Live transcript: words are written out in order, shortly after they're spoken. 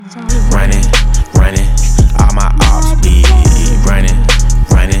running, running. All my ops be running,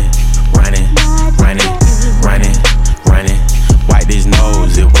 running, running, running, running, running. Wipe his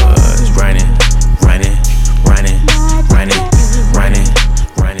nose, it was running, running, running, running, running,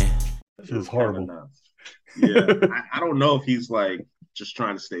 running. This is horrible. Yeah, I don't know if he's like just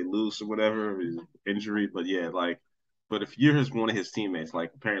trying to stay loose or whatever, his injury, but yeah, like, but if you're one of his teammates,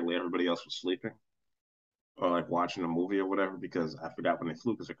 like apparently everybody else was sleeping or like watching a movie or whatever, because I forgot when they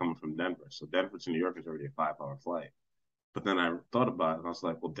flew because they're coming from Denver. So Denver to New York is already a 5-hour flight. But then I thought about it and I was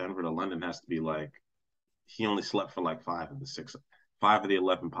like, well, Denver to London has to be like, he only slept for like 5 of the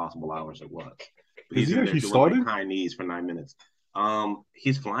 11 possible hours it was. But Is he's he in there actually doing starting? like high knees for 9 minutes.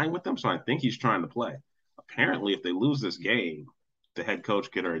 He's flying with them, so I think he's trying to play. Apparently, if they lose this game, the head coach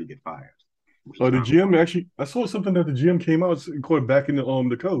could already get fired. The GM actually, I saw something that the GM came out and called back in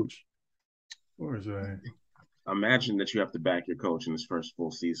the coach. Where is that? Imagine that you have to back your coach in his first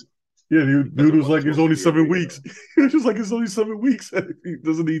full season. Yeah, dude was like, it's only 7 weeks. It's just like, it's only 7 weeks. He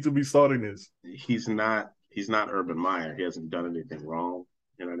doesn't need to be starting this. He's not Urban Meyer. He hasn't done anything wrong.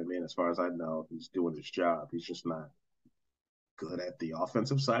 You know what I mean? As far as I know, he's doing his job. He's just not good at the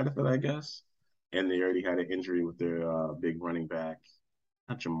offensive side of it, I guess. And they already had an injury with their big running back,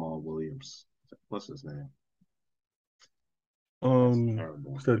 not Jamal Williams. What's his name?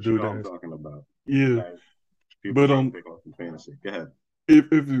 What's that dude? I'm talking about. Yeah, people pick off in fantasy. Go ahead. If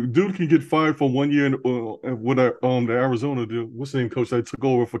dude can get fired for 1 year with the Arizona, what's the name coach that took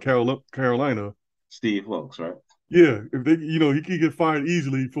over for Carolina? Steve Wilkes, right? Yeah, if they, he could get fired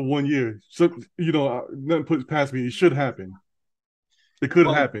easily for 1 year. So, nothing put past me. It should happen. It could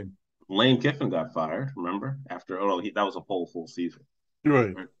happen. Lane Kiffin got fired, remember? After that was a full season.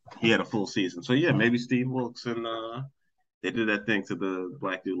 Right. He had a full season. So yeah, maybe Steve Wilkes and they did that thing to the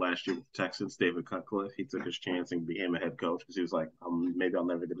black dude last year with the Texans, David Cutcliffe. He took his chance and became a head coach because he was like, maybe I'll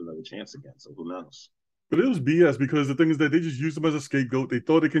never get another chance again. So who knows? But it was BS because the thing is that they just used him as a scapegoat. They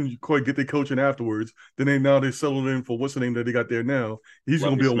thought they can quite get their coaching afterwards. Then they settled in for what's the name that they got there now. He's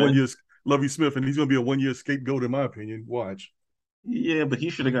going to be a 1 year Lovie Smith, and he's going to be a 1 year scapegoat in my opinion. Watch. Yeah, but he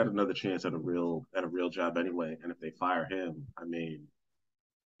should have got another chance at a real job anyway. And if they fire him, I mean,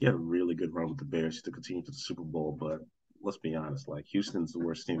 he had a really good run with the Bears. He took a team to the Super Bowl, but let's be honest, like Houston's the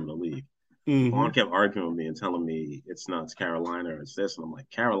worst team in the league. Mm-hmm. Vaughn kept arguing with me and telling me it's Carolina or it's this, and I'm like,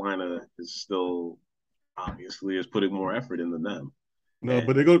 Carolina is still obviously is putting more effort in than them. No,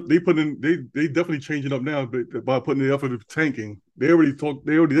 but they definitely changing up now by putting the effort of tanking. They already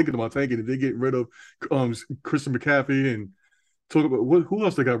thinking about tanking. If they get rid of Christian McCaffrey and talk about who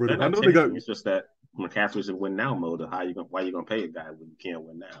else they got rid of. I know they got. It's just that McCaffrey's in win now mode. Why you gonna pay a guy when you can't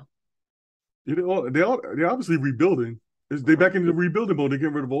win now? They're obviously rebuilding. They back into the rebuilding mode. They're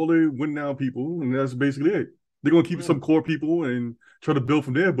getting rid of all the win now people, and that's basically it. They're gonna keep some core people and try to build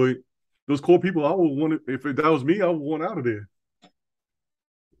from there. But those core people, I would want if that was me, I would want out of there.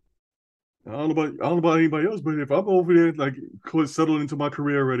 I don't know about anybody else, but if I'm over there, like settled into my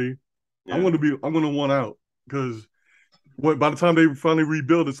career already, yeah. I'm gonna want out because by the time they finally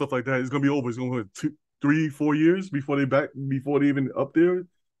rebuild and stuff like that, it's gonna be over. It's gonna be 2, 3, 4 years before they even up there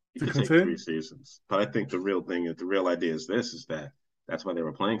to contend. Take 3 seasons, but I think the real idea is that's why they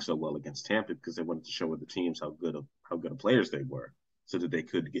were playing so well against Tampa, because they wanted to show with the teams how good of players they were, so that they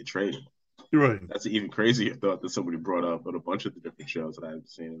could get traded. You're right. That's an even crazier thought that somebody brought up on a bunch of the different shows that I've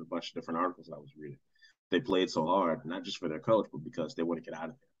seen and a bunch of different articles I was reading. They played so hard, not just for their coach, but because they want to get out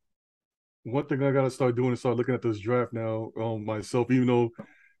of there. One thing I got to start doing is start looking at this draft now myself, even though,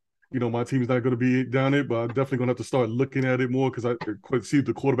 my team's not going to be down there, but I'm definitely going to have to start looking at it more because I could see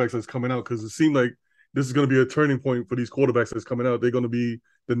the quarterbacks that's coming out, because it seemed like this is going to be a turning point for these quarterbacks that's coming out. They're going to be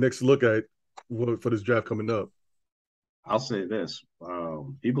the next look at for this draft coming up. I'll say this.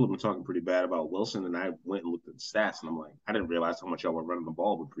 People have been talking pretty bad about Wilson, and I went and looked at the stats, and I'm like, I didn't realize how much y'all were running the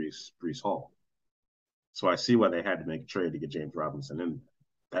ball with Breece Hall. So I see why they had to make a trade to get James Robinson in.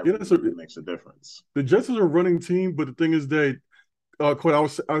 That really makes a difference. The Jets are a running team, but the thing is that, I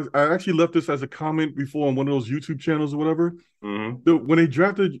actually left this as a comment before on one of those YouTube channels or whatever. Mm-hmm. When they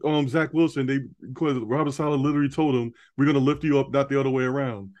drafted Zach Wilson, Robert Saleh literally told him, "We're going to lift you up, not the other way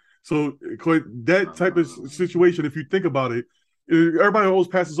around." So that type of situation, if you think about it, everybody always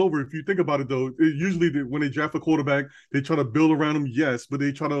passes over. If you think about it, though, usually when they draft a quarterback, they try to build around him, yes, but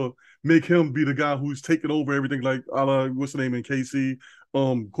they try to make him be the guy who's taking over everything, like what's the name in KC,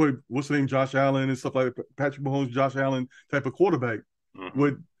 what's the name, Josh Allen and stuff like that, Patrick Mahomes, Josh Allen type of quarterback. Mm-hmm.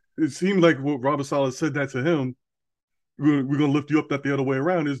 What it seemed like what Robert Saleh said that to him, we're going to lift you up, not the other way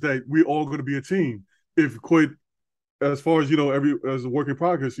around, is that we're all going to be a team. If as far as as a work in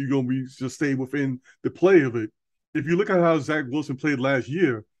progress, you're gonna be just stay within the play of it. If you look at how Zach Wilson played last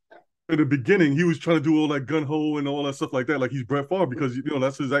year, in the beginning, he was trying to do all that gun ho and all that stuff like that, like he's Brett Favre, because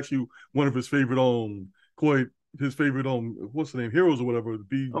that's actually one of his favorite quite his favorite what's the name, heroes or whatever,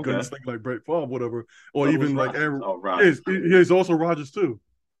 be Okay. gunslinger like Brett Favre, whatever, or So was even like Rodgers. Aaron. Oh, Yes, Rodgers. he's also Rodgers too.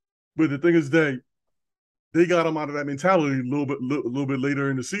 But the thing is that they got him out of that mentality a little bit later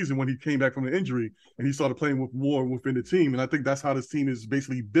in the season when he came back from the injury and he started playing with more within the team. And I think that's how this team is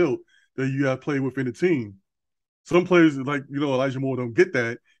basically built. That you got to play within the team. Some players like Elijah Moore don't get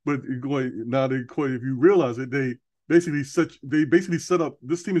that, but now if you realize it, they basically set up,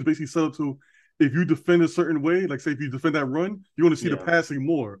 this team is basically set up to, if you defend a certain way, like say if you defend that run, you want to see the Yeah. passing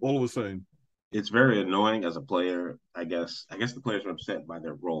more. All of a sudden, It's very annoying as a player. I guess the players are upset by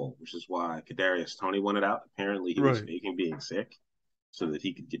their role, which is why Kadarius Toney wanted out. Apparently, he was right? faking being sick so that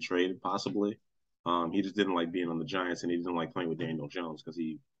he could get traded, possibly. He just didn't like being on the Giants, and he didn't like playing with Daniel Jones because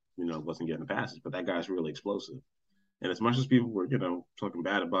he, wasn't getting the passes. But that guy's really explosive. And as much as people were, talking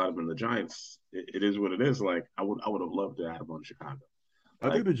bad about him in the Giants, it is what it is. Like I would have loved to have him on Chicago. I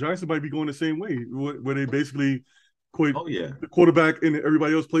think Like, the Giants might be going the same way, where they basically quit oh yeah, the quarterback and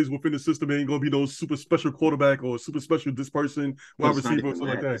everybody else plays within the system. Ain't going to be those super special quarterback or super special this person, but wide it's not receiver, or even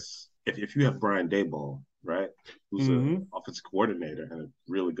something like that. that. It's if you have Brian Daboll, right, who's an Mm-hmm. offensive coordinator and a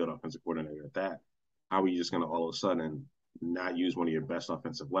really good offensive coordinator at that, how are you just going to all of a sudden not use one of your best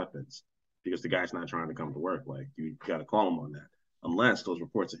offensive weapons because the guy's not trying to come to work? Like you got to call him on that, unless those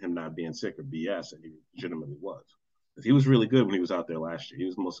reports of him not being sick are BS, and he legitimately was. Because he was really good when he was out there last year. He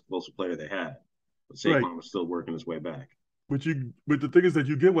was the most explosive player they had, but Right. Saquon was still working his way back. But the thing is that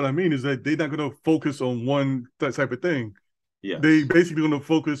you get what I mean is that they're not going to focus on one that type of thing. They Yes, basically going to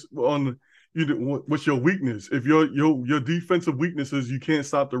focus on what's your weakness. If your defensive weakness is you can't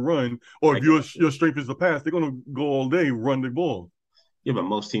stop the run, or I if got you. your strength is the pass, they're going to go all day run the ball. Yeah, but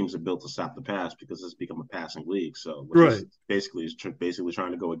most teams are built to stop the pass because it's become a passing league. So what Right. this basically is basically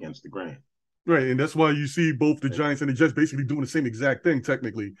trying to go against the grain. Right, and that's why you see both the Right. Giants and the Jets basically doing the same exact thing.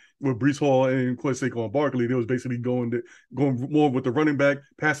 Technically, with Brees Hall and Saquon Barkley, they was basically going more with the running back,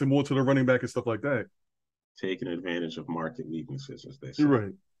 passing more to the running back and stuff like that. Taking advantage of market weaknesses, as they You're say.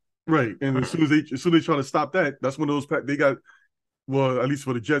 right, right. And as soon as they try to stop that, that's when they got, well, at least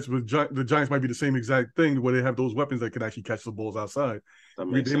for the Jets, the Giants might be the same exact thing where they have those weapons that can actually catch the balls outside. That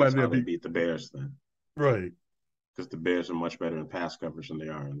makes They sense might how they be beat the Bears then, right. because the Bears are much better in pass coverage than they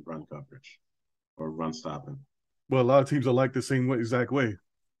are in run coverage or run stopping. Well, a lot of teams are like the same exact way.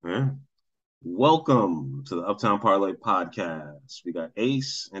 Huh? Welcome to the Uptown Parlay podcast. We got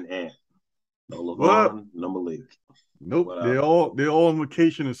Ace and Ant. No What? Levon, no Malik. Nope. What up? They're all on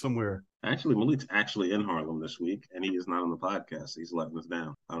vacation somewhere. Actually, Malik's actually in Harlem this week, and he is not on the podcast. He's letting us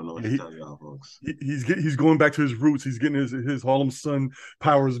down. I don't know what Yeah, to tell y'all, folks. he's going back to his roots. He's getting his Harlem Sun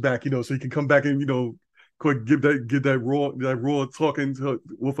powers back, so he can come back and quick give that raw talking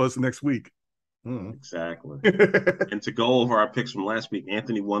with us next week. Exactly. And to go over our picks from last week,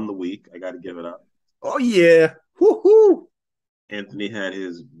 Anthony won the week. I got to give it up. Oh yeah, woohoo! Anthony had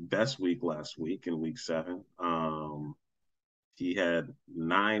his best week last week in week 7. He had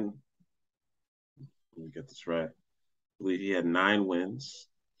 9. Let me get this right. I believe he had 9 wins.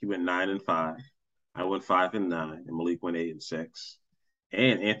 He went 9-5. I went 5-9, and Malik went 8-6.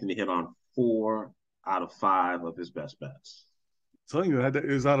 And Anthony hit on 4 out of 5 of his best bets. Telling you, it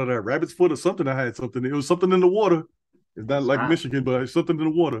was out of that rabbit's foot or something. I had something. It was something in the water. It's not It's like hot. Michigan, but it's something in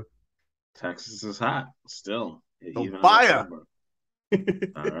the water. Texas is hot still, On even in fire. October.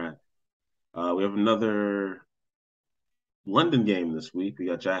 All right. We have another London game this week. We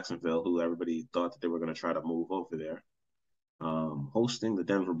got Jacksonville, who everybody thought that they were going to try to move over there, hosting the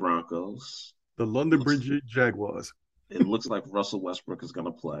Denver Broncos. The London Bridge Jaguars. It looks like Russell Westbrook is going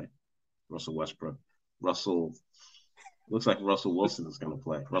to play. Russell looks like Russell Wilson is going to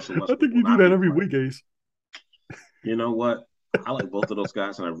play. Russell I Westbrook think will you do not that be every playing. week, Ace. You know what? I like both of those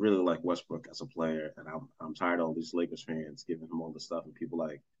guys, and I really like Westbrook as a player. And I'm tired of all these Lakers fans giving him all this stuff, and people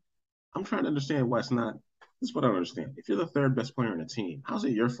like, I'm trying to understand why it's not. This is what I don't understand. If you're the third best player in a team, how's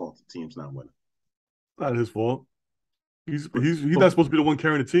it your fault the team's not winning? Not his fault. He's But, not supposed to be the one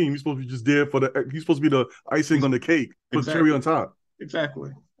carrying the team. He's supposed to be just there he's supposed to be the icing on the cake, put the cherry on top.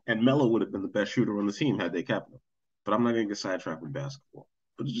 Exactly. And Melo would have been the best shooter on the team had they kept him. But I'm not going to get sidetracked with basketball.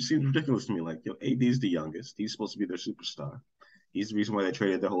 But it just seems ridiculous to me. Like, AD's the youngest. He's supposed to be their superstar. He's the reason why they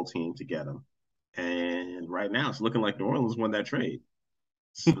traded their whole team to get him. And right now, it's looking like New Orleans won that trade.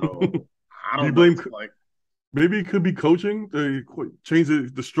 So I You don't know. blame maybe it could be coaching. They change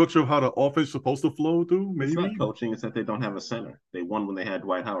the structure of how the offense is supposed to flow through. It's Maybe not coaching. It's that they don't have a center. They won when they had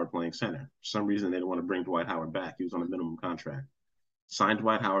Dwight Howard playing center. For some reason, they didn't want to bring Dwight Howard back. He was on a minimum contract. Signed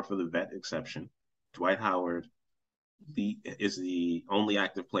Dwight Howard for the vet exception. Dwight Howard is the only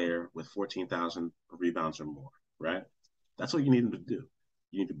active player with 14,000 rebounds or more, right? That's what you need him to do.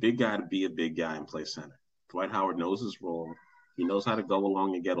 You need a big guy to be a big guy and play center. Dwight Howard knows his role. He knows how to go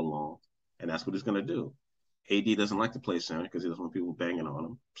along and get along, and that's what he's going to do. AD doesn't like to play center because he doesn't want people banging on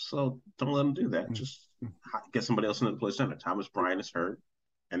him. So don't let him do that. Just get somebody else in to play center. Thomas Bryant is hurt,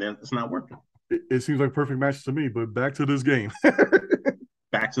 and then it's not working. It seems like perfect match to me, but back to this game.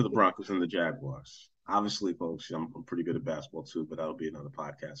 Back to the Broncos and the Jaguars. Obviously, folks, I'm pretty good at basketball too, but that'll be another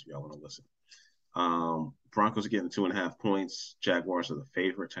podcast if y'all want to listen. Broncos are getting 2.5 points. Jaguars are the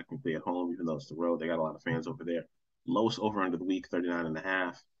favorite technically at home, even though it's the road. They got a lot of fans over there. Lowest over under the week,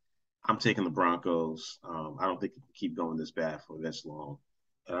 39.5. I'm taking the Broncos. I don't think it can keep going this bad for this long.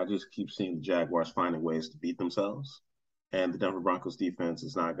 And I just keep seeing the Jaguars finding ways to beat themselves. And the Denver Broncos defense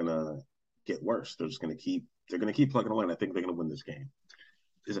is not gonna get worse. They're gonna keep plugging away, and I think they're gonna win this game.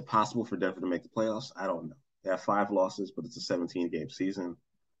 Is it possible for Denver to make the playoffs? I don't know. They have 5 losses, but it's a 17-game season.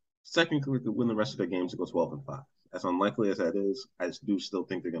 Technically, they could win the rest of their games to go 12-5. As unlikely as that is, I do still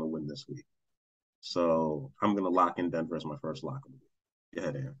think they're going to win this week. So I'm going to lock in Denver as my first lock of the week. Go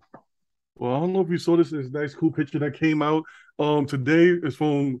ahead, Aaron. Well, I don't know if you saw this nice cool picture that came out today. It's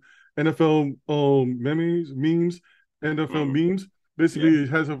from NFL memes, NFL memes. Basically, it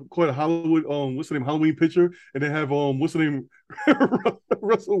has quite a Hollywood Halloween picture, and they have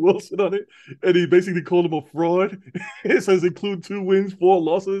Russell Wilson on it, and he basically called him a fraud. It says include 2 wins, 4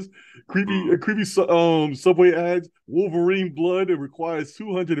 losses, creepy Subway ads, Wolverine blood. It requires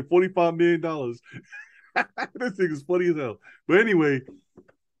 $245 million. This thing is funny as hell. But anyway,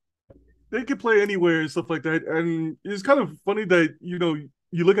 they can play anywhere and stuff like that. And it's kind of funny that, you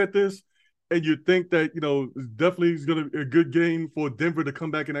look at this and you think that, definitely is going to be a good game for Denver to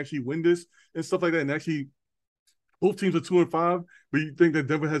come back and actually win this and stuff like that. And actually, both teams are 2-5, but you think that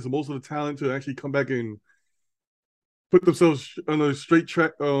Denver has the most of the talent to actually come back and put themselves on a straight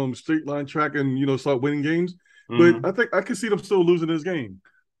line track and, start winning games. But I think I can see them still losing this game.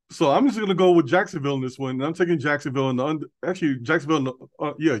 So I'm just gonna go with Jacksonville in this one. And I'm taking Jacksonville in the under. Actually, Jacksonville in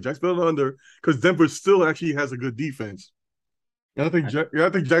the under, because Denver still actually has a good defense. And I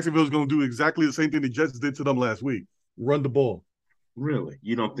think Jacksonville is going to do exactly the same thing the Jets did to them last week: run the ball. Really?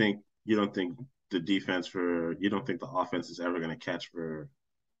 You don't think the offense is ever going to catch for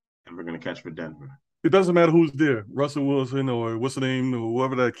Denver? It doesn't matter who's there, Russell Wilson or what's the name, or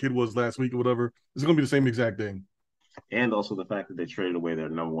whoever that kid was last week or whatever. It's going to be the same exact thing. And also the fact that they traded away their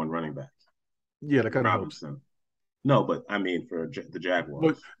number 1 running back. Yeah, that kind of helps. No, but I mean for the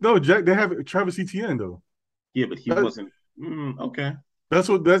Jaguars. No, they have Travis Etienne though. Yeah, but he wasn't. Okay. That's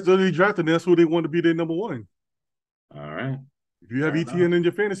what they drafted. That's who they want to be their number 1. All right. If you have Etienne in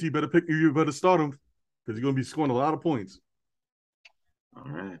your fantasy, you better start him because you're going to be scoring a lot of points. All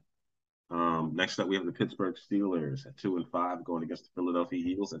right. Next up, we have the Pittsburgh Steelers at 2-5 going against the Philadelphia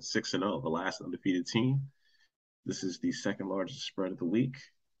Eagles at 6-0, the last undefeated team. This is the second largest spread of the week.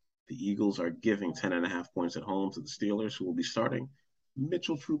 The Eagles are giving 10.5 points at home to the Steelers, who will be starting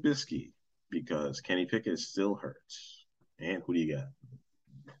Mitchell Trubisky because Kenny Pickett still hurts. And who do you got?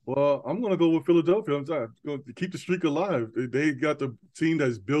 Well, I'm going to go with Philadelphia. I'm going to keep the streak alive. They got the team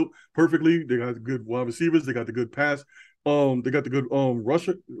that's built perfectly. They got the good wide receivers. They got the good pass. They got the good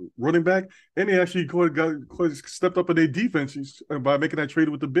running back, and they actually stepped up in their defense by making that trade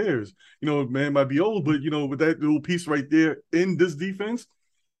with the Bears. Man might be old, but with that little piece right there in this defense,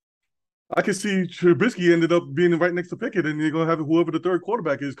 I can see Trubisky ended up being right next to Pickett, and you're gonna have whoever the third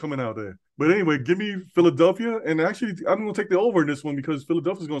quarterback is coming out there. But anyway, give me Philadelphia, and actually, I'm gonna take the over in this one because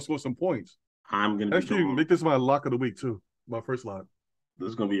Philadelphia's gonna score some points. I'm gonna actually make this my lock of the week too, my first lock. This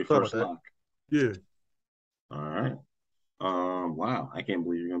is gonna be your first lock. Yeah. All right. Wow, I can't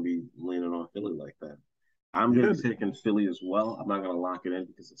believe you're gonna be leaning on Philly like that. I'm gonna be taking Philly as well. I'm not gonna lock it in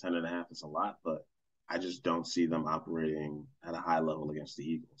because the 10.5 is a lot, but I just don't see them operating at a high level against the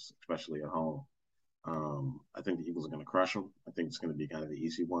Eagles, especially at home. I think the Eagles are going to crush them. I think it's going to be kind of the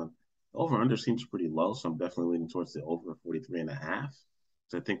easy one. The over-under seems pretty low, so I'm definitely leaning towards the over 43.5.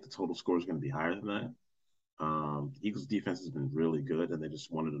 So I think the total score is going to be higher than that. The Eagles' defense has been really good, and they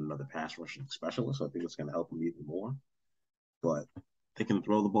just wanted another pass rushing specialist. So I think it's going to help them even more. But they can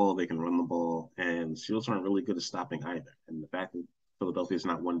throw the ball, they can run the ball, and the Steelers aren't really good at stopping either. And the fact that Philadelphia is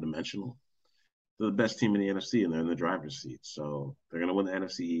not one-dimensional, they're the best team in the NFC, and they're in the driver's seat. So they're going to win the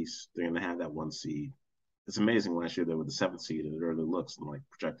NFC East. They're going to have that 1 seed. It's amazing last year they were the 7th seed, and it early looks like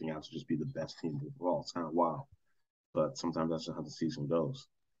projecting out to just be the best team overall. It's kind of wild. But sometimes that's just how the season goes.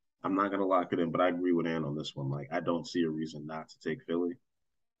 I'm not going to lock it in, but I agree with Ann on this one. Like, I don't see a reason not to take Philly.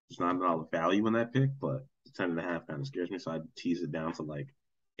 There's not a lot of value in that pick, but the 10.5 kind of scares me, so I'd tease it down to like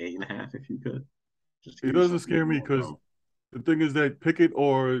 8.5 if you could. just to It give doesn't yourself a scare little me more because room. the thing is that Pickett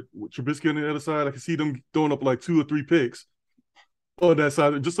or Trubisky on the other side, I can see them throwing up like 2 or 3 picks on that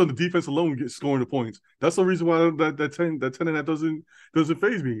side, just on the defense alone, get scoring the points. That's the reason why that 10 and that doesn't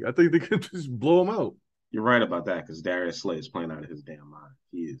phase me. I think they can just blow them out. You're right about that because Darius Slay is playing out of his damn mind.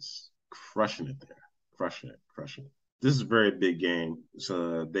 He is crushing it there, crushing it, crushing it. This is a very big game. It's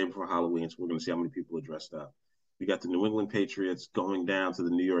a day before Halloween, so we're going to see how many people are dressed up. We got the New England Patriots going down to the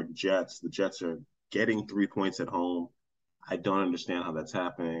New York Jets. The Jets are getting 3 points at home. I don't understand how that's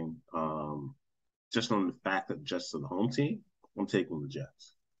happening. Just on the fact that Jets are the home team, I'm taking the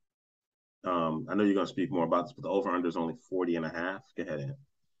Jets. I know you're going to speak more about this, but the over-under is only 40.5. Go ahead, Ann.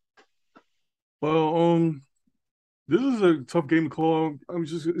 Well, this is a tough game to call.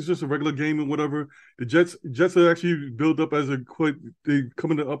 It's just a regular game and whatever. The Jets are actually built up as a quite they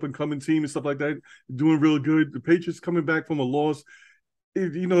coming up and coming team and stuff like that, doing real good. The Patriots coming back from a loss,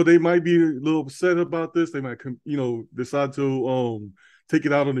 they might be a little upset about this. They might, decide to take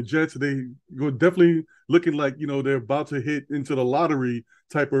it out on the Jets. They go definitely looking like they're about to hit into the lottery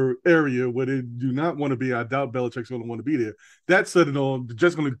type of area where they do not want to be. I doubt Belichick's going to want to be there. That said, the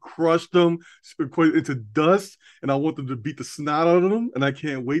Jets going to crush them into dust, and I want them to beat the snot out of them. And I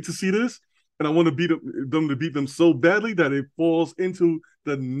can't wait to see this. And I want to beat them so badly that it falls into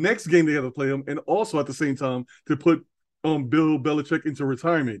the next game they have to play them, and also at the same time to put Bill Belichick into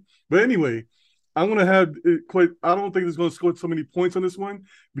retirement. But anyway, I'm gonna have it quite. I don't think it's gonna score so many points on this one.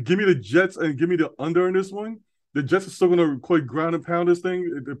 But give me the Jets and give me the under in this one. The Jets are still gonna quite ground and pound this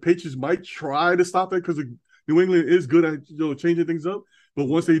thing. The Patriots might try to stop it because New England is good at changing things up. But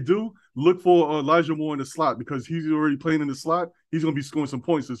once they do, look for Elijah Moore in the slot because he's already playing in the slot. He's gonna be scoring some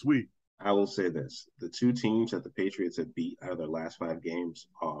points this week. I will say this: the two teams that the Patriots have beat out of their last 5 games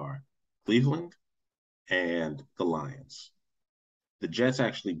are Cleveland and the Lions. The Jets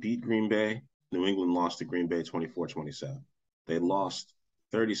actually beat Green Bay. New England lost to Green Bay 24-27. They lost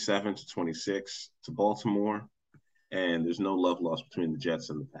 37-26 to Baltimore, and there's no love lost between the Jets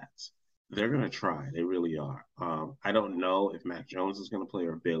and the Pats. They're going to try. They really are. I don't know if Mac Jones is going to play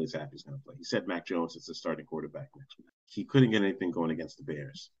or if Bailey Zappi is going to play. He said Mac Jones is the starting quarterback next week. He couldn't get anything going against the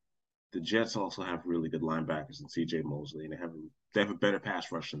Bears. The Jets also have really good linebackers in C.J. Mosley, and they have a better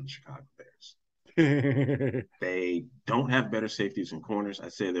pass rush than the Chicago Bears. They don't have better safeties and corners.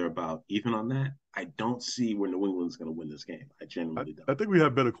 I'd say they're about even on that. I don't see where New England's going to win this game. I genuinely don't. I think we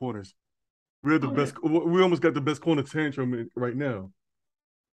have better corners. We have the best. We almost got the best corner tantrum right now.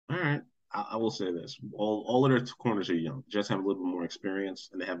 All right. I will say this. All of their corners are young. Jets have a little bit more experience,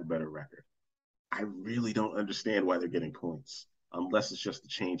 and they have a better record. I really don't understand why they're getting points, unless it's just a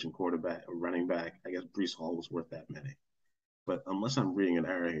change in quarterback or running back. I guess Breece Hall was worth that many. But unless I'm reading an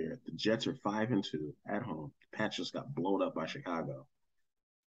error here, the Jets are 5-2 at home. The Pats just got blown up by Chicago.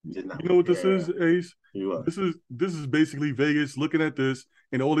 You know what this is, Ace? You This is basically Vegas looking at this,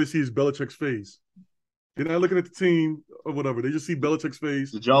 and all they see is Belichick's face. They're not looking at the team or whatever. They just see Belichick's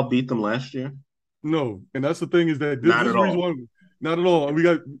face. Did y'all beat them last year? No, and that's the thing is that Not this is at the reason all. why. Not at all. We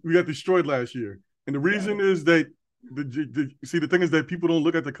got destroyed last year, and the reason is that the thing is that people don't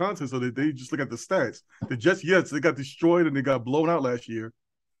look at the content, so they just look at the stats. The Jets, yes, they got destroyed and they got blown out last year,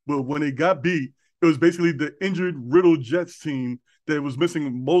 but when they got beat, it was basically the injured, riddled Jets team that was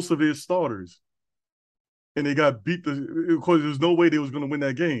missing most of their starters, and they got beat because there's no way they was going to win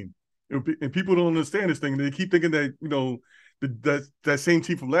that game. And people don't understand this thing. They keep thinking that that same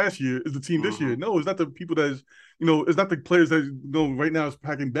team from last year is the team this year. No, it's not the people that's it's not the players that right now is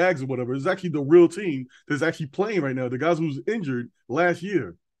packing bags or whatever. It's actually the real team that's actually playing right now. The guys who was injured last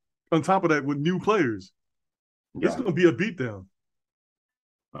year. On top of that, with new players, it's going to be a beatdown.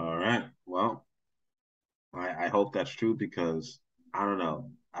 All right. Well, I hope that's true because I don't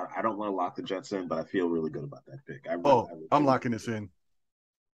know. I don't want to lock the Jets in, but I feel really good about that pick. I'm locking this in.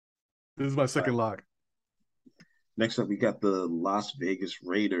 This is my second lock. Next up, we got the Las Vegas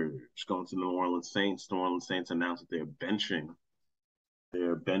Raiders going to New Orleans Saints. New Orleans Saints announced that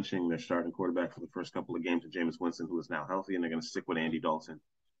they're benching their starting quarterback for the first couple of games of Jameis Winston, who is now healthy, and they're going to stick with Andy Dalton,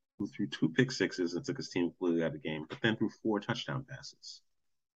 who threw 2 pick sixes and took his team completely out of the game, but then threw 4 touchdown passes.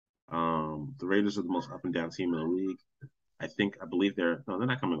 The Raiders are the most up and down team in the league. I believe they're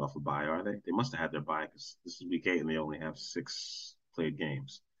not coming off a bye, are they? They must have had their bye because this is week 8 and they only have 6 played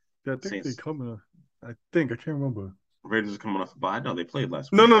games. Yeah, I think Saints, they come. I can't remember. Raiders are coming off a bye. No, they played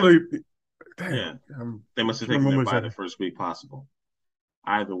last week. No. Damn. Yeah. They must have taken their bye the first week possible.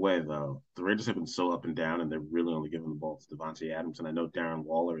 Either way, though, the Raiders have been so up and down, and they're really only giving the ball to Devontae Adams. And I know Darren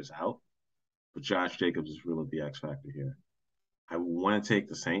Waller is out, but Josh Jacobs is really the X factor here. I want to take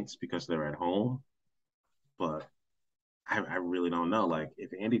the Saints because they're at home, but I really don't know. Like,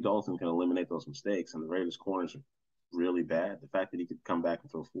 if Andy Dalton can eliminate those mistakes and the Raiders' corners are really bad, the fact that he could come back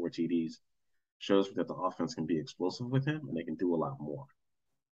and throw 4 TDs shows that the offense can be explosive with him and they can do a lot more.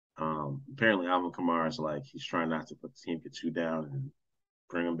 Apparently, Alvin Kamara is like, he's trying not to put the team get 2 down and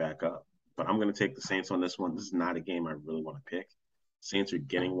bring them back up. But I'm going to take the Saints on this one. This is not a game I really want to pick. Saints are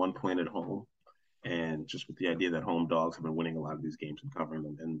getting 1 point at home. And just with the idea that home dogs have been winning a lot of these games and covering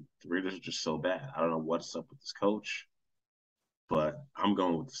them, and the Raiders are just so bad. I don't know what's up with this coach, but I'm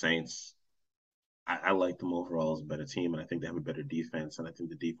going with the Saints. I like them overall as a better team, and I think they have a better defense, and I think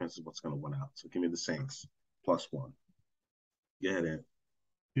the defense is what's going to win out. So give me the Saints +1. Go ahead, Ed.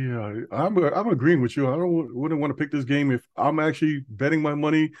 Yeah, I'm agreeing with you. I don't wouldn't want to pick this game if I'm actually betting my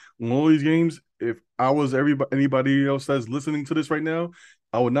money on all these games. If I was anybody else that's listening to this right now,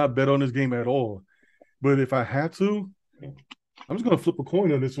 I would not bet on this game at all. But if I had to, I'm just gonna flip a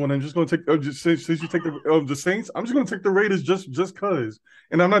coin on this one. I'm just gonna take just since you take the Saints, I'm just gonna take the Raiders just cause.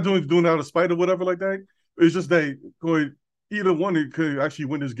 And I'm not doing it out of spite or whatever like that. It's just that going either one it could actually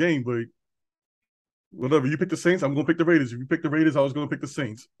win this game, but whatever. You pick the Saints, I'm gonna pick the Raiders. If you pick the Raiders, I was gonna pick the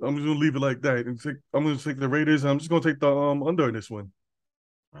Saints. I'm just gonna leave it like that and I'm gonna take the Raiders. And I'm just gonna take the under in this one.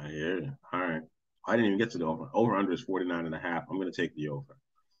 I hear you. All right. I didn't even get to the over. Over under is 49.5. I'm going to take the over.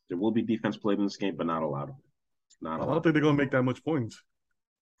 There will be defense played in this game, but not a lot of it. Not I a don't lot. think they're gonna make that much points.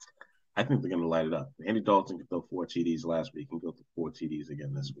 I think they're going to light it up. Andy Dalton could throw 4 TDs last week and go through 4 TDs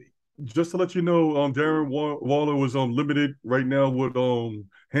again this week. Just to let you know, Darren Waller was limited right now with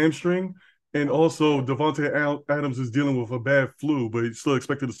hamstring, and also Devontae Adams is dealing with a bad flu, but he's still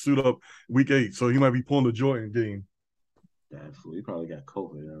expected to suit up week 8, so he might be pulling the Jordan game. Bad flu. He probably got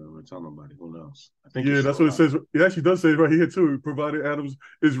COVID. I don't want to tell nobody. Who knows? I think Yeah, that's what it says. It actually does say right here too. Provided Adams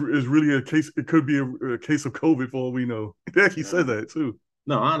is really a case, it could be a case of COVID for all we know. It actually says that too.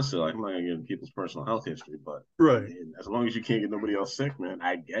 No, honestly, like, I'm not gonna get into people's personal health history, but right, as long as you can't get nobody else sick, man,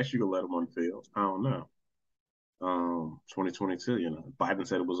 I guess you can let them on the field. I don't know. 2022, Biden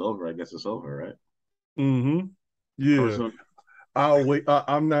said it was over. I guess it's over, right? Mm-hmm. Yeah. Arizona. I'll wait.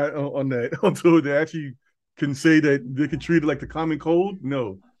 I'm not on that until they actually can say that they can treat it like the common cold.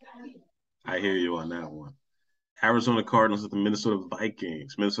 No. I hear you on that one. Arizona Cardinals at the Minnesota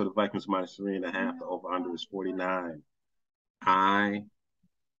Vikings. Minnesota Vikings -3.5. The over-under is 49. I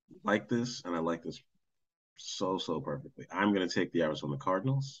like this, and I like this so perfectly. I'm going to take the Arizona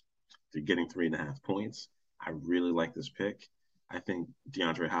Cardinals. They're getting 3.5 points. I really like this pick. I think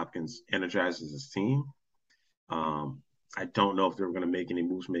DeAndre Hopkins energizes his team. I don't know if they're going to make any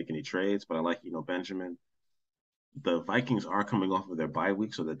moves, make any trades, but I like, Benjamin. The Vikings are coming off of their bye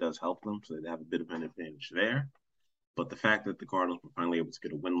week, so that does help them. So they have a bit of an advantage there. But the fact that the Cardinals were finally able to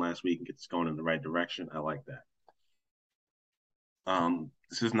get a win last week and get this going in the right direction, I like that.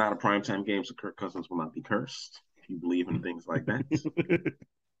 This is not a primetime game, so Kirk Cousins will not be cursed, if you believe in things like that.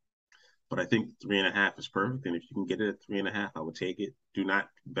 But I think 3.5 is perfect, and if you can get it at 3.5, I would take it. Do not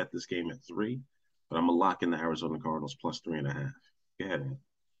bet this game at 3, but I'm gonna lock in the Arizona Cardinals +3.5. Go ahead, man.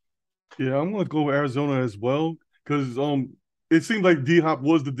 Yeah, I'm gonna go with Arizona as well because it seemed like D Hop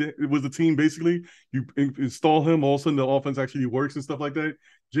was the team basically. You install him, all of a sudden the offense actually works and stuff like that.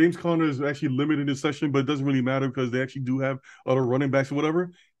 James Conner is actually limited this session, but it doesn't really matter because they actually do have other running backs or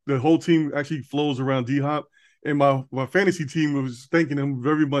whatever. The whole team actually flows around D Hop. And my fantasy team was thanking him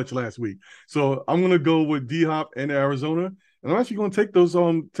very much last week. So I'm gonna go with D Hop and Arizona. And I'm actually gonna take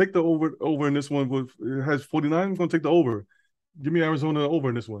take the over in this one with it has 49. I'm gonna take the over. Give me Arizona over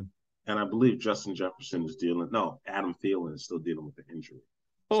in this one. And I believe Justin Jefferson is Adam Thielen is still dealing with the injury.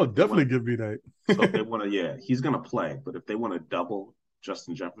 Oh, definitely give me that. So if they want to, he's going to play. But if they want to double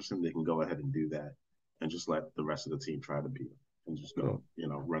Justin Jefferson, they can go ahead and do that and just let the rest of the team try to beat him and just go,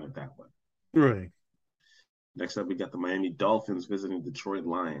 run it that way. Right. Next up, we got the Miami Dolphins visiting Detroit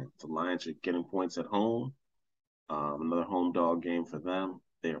Lions. The Lions are getting points at home. Another home dog game for them.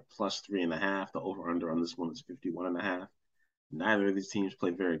 They are +3.5. The over-under on this one is 51.5. Neither of these teams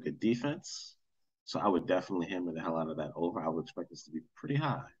play very good defense. So I would definitely hammer the hell out of that over. I would expect this to be pretty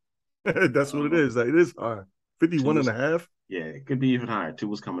high. That's what it is. It is high. 51.5. Yeah, it could be even higher.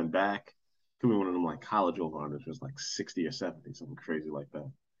 Tua's coming back. Could be one of them like college over-unders, was like 60 or 70, something crazy like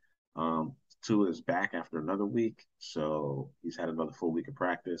that. Tua is back after another week, so he's had another full week of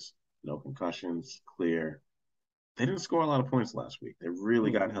practice. No concussions, clear. They didn't score a lot of points last week. They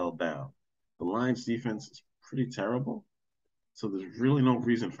really got held down. The Lions defense is pretty terrible. So there's really no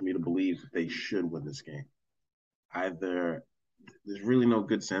reason for me to believe that they should win this game. There's really no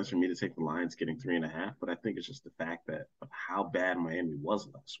good sense for me to take the Lions getting 3.5, but I think it's just the fact that of how bad Miami was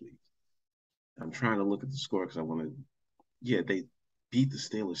last week. I'm trying to look at the score because I want to. They beat the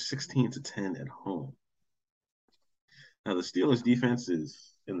Steelers 16-10 at home. Now the Steelers defense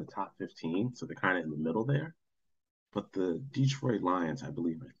is in the top 15, so they're kind of in the middle there. But the Detroit Lions, I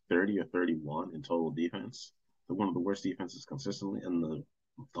believe, are 30 or 31 in total defense. They're one of the worst defenses consistently, and the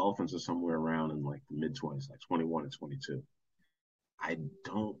Dolphins are somewhere around in like the mid 20s, like 21 and 22. I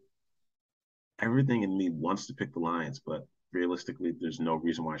don't. Everything in me wants to pick the Lions, but realistically, there's no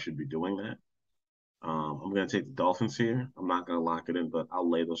reason why I should be doing that. I'm going to take the Dolphins here. I'm not going to lock it in, but I'll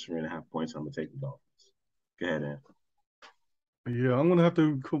lay those 3.5 points. I'm going to take the Dolphins. Go ahead, Ant. Yeah, I'm gonna have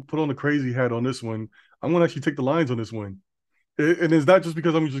to put on the crazy hat on this one. I'm gonna actually take the Lions on this one. And it's not just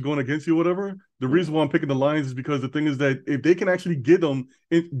because I'm just going against you or whatever. The Yeah. reason why I'm picking the Lions is because the thing is that if they can actually get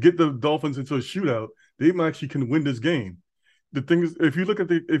the Dolphins into a shootout, they actually can win this game. The thing is, if you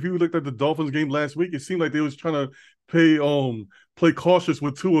looked at the Dolphins game last week, it seemed like they was trying to play cautious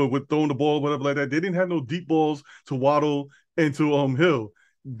with Tua with throwing the ball, whatever like that. They didn't have no deep balls to Waddle and to Hill.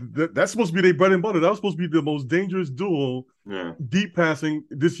 That's supposed to be their bread and butter. That was supposed to be the most dangerous duel, Yeah. deep passing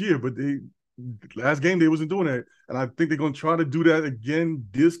this year. But last game they wasn't doing that, and I think they're going to try to do that again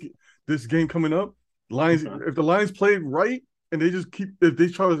this game coming up. Lions, Okay. if the Lions played right and they just if they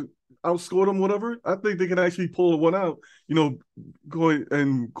try to outscore them, whatever, I think they can actually pull one out. Go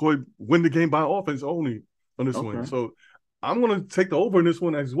win the game by offense only on this one. Okay. So I'm going to take the over in this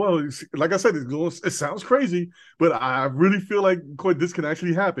one as well. Like I said, it sounds crazy, but I really feel like this can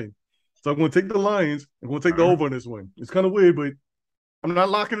actually happen. So I'm going to take the Lions. I'm going to take the over in this one. It's kind of weird, but I'm not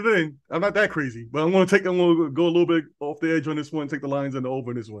locking it in. I'm not that crazy, but I'm going to go a little bit off the edge on this one. Take the Lions and the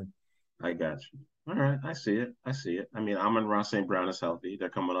over in this one. I got you. All right. I see it. I see it. I mean, Amon-Ra St. Brown is healthy. They're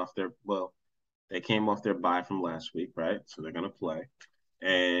coming off they came off their bye from last week, right? So they're going to play.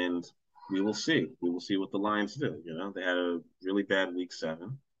 And we will see. We will see what the Lions do. You know, they had a really bad week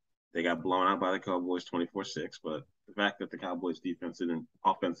 7. They got blown out by the Cowboys 24-6. But the fact that the Cowboys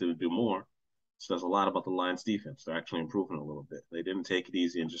offense didn't do more says a lot about the Lions defense. They're actually improving a little bit. They didn't take it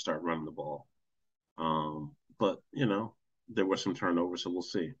easy and just start running the ball. But, there were some turnovers, so we'll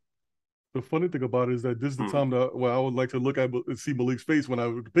see. The funny thing about it is that this is the time where I would like to look at and see Malik's face when I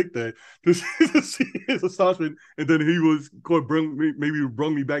would pick that. This is to see his astonishment, and then he was going to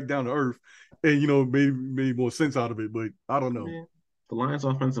bring me back down to earth, and made more sense out of it. But I don't know. Man, the Lions'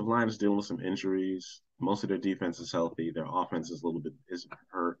 offensive line is dealing with some injuries. Most of their defense is healthy. Their offense is a little bit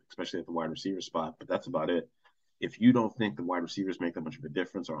hurt, especially at the wide receiver spot. But that's about it. If you don't think the wide receivers make that much of a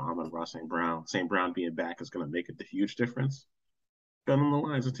difference, or Amon-Ra St. Brown being back is going to make a huge difference, bet on the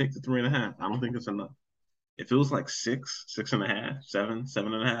Lions and take the 3.5. I don't think it's enough. If it was like 6, 6.5, 7,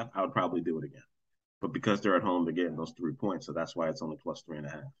 7.5, I would probably do it again. But because they're at home, they're getting those 3 points, so that's why it's only plus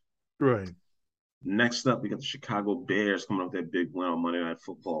 3.5. Right. Next up, we got the Chicago Bears coming up with that big win on Monday Night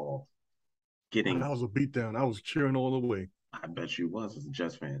Football. That was a beatdown. I was cheering all the way. I bet you was as a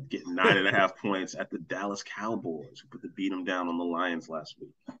Jets fan, getting 9.5 points at the Dallas Cowboys, who beat them down on the Lions last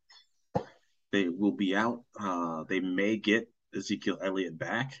week. They will be out. They may get Ezekiel Elliott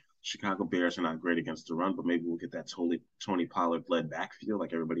back. Chicago Bears are not great against the run, but maybe we'll get that Tony Pollard-led backfield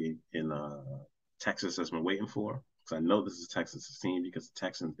like everybody in Texas has been waiting for. Because I know this is Texas' team because the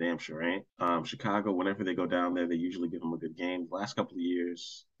Texans damn sure ain't. Chicago, whenever they go down there, they usually give them a good game. The last couple of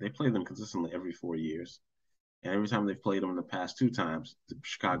years, they play them consistently every 4 years. And every time they've played them in the past 2 times,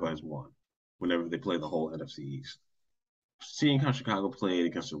 Chicago has won whenever they play the whole NFC East. Seeing how Chicago played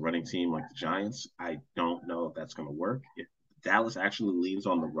against a running team like the Giants, I don't know if that's going to work. If Dallas actually leans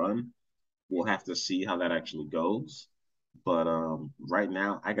on the run, we'll have to see how that actually goes. But right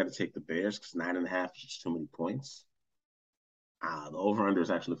now, I got to take the Bears because 9.5 is just too many points. The over-under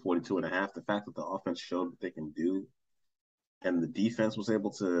is actually 42.5. The fact that the offense showed what they can do and the defense was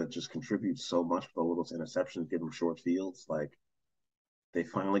able to just contribute so much with all those interceptions, give them short fields, like they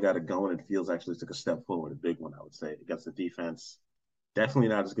finally got it going, and Fields actually took a step forward, a big one, I would say, against the defense. Definitely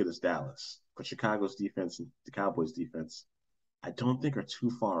not as good as Dallas, but Chicago's defense and the Cowboys' defense, I don't think are too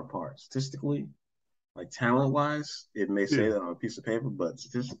far apart. Statistically, like talent-wise, it may say that on a piece of paper, but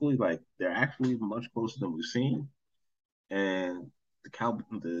statistically, like they're actually much closer than we've seen. And the Cowboys,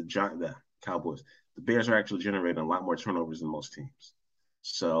 the Bears are actually generating a lot more turnovers than most teams.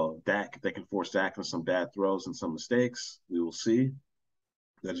 So they can force Dak into some bad throws and some mistakes. We will see.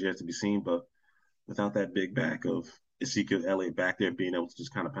 That's yet to be seen, but without that big back of Ezekiel Elliott back there being able to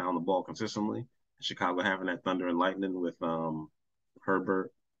just kind of pound the ball consistently, Chicago having that thunder and lightning with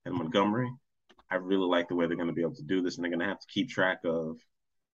Herbert and Montgomery, I really like the way they're going to be able to do this, and they're going to have to keep track of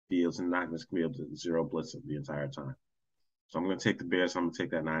Fields and not just be able to zero blitz it the entire time. So I'm going to take the Bears. I'm going to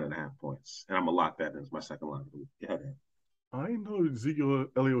take that 9.5 points, and I'm going to lock that in as my second line. Yeah, I didn't know Ezekiel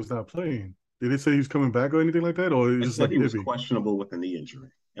Elliott was not playing. Did they say he's coming back or anything like that, or is just like he was questionable with a knee injury?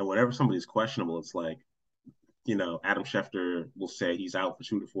 And whenever somebody's questionable, it's like Adam Schefter will say he's out for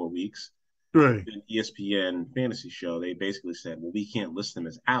 2 to 4 weeks. Right. The ESPN fantasy show, they basically said, well, we can't list him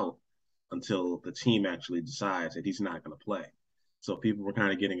as out until the team actually decides that he's not going to play. So people were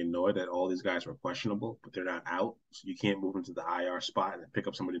kind of getting annoyed that all these guys were questionable, but they're not out. So you can't move into the IR spot and pick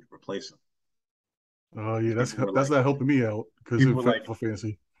up somebody to replace him. Oh yeah, that's Like, not helping me out because people were like, for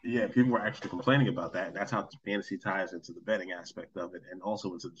fantasy. yeah, people were actually complaining about that. That's how fantasy ties into the betting aspect of it and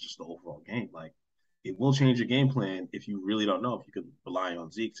also into just the overall game. Like, it will change your game plan if you really don't know if you could rely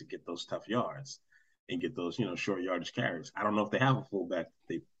on Zeke to get those tough yards and get those, short yardage carries. I don't know if they have a fullback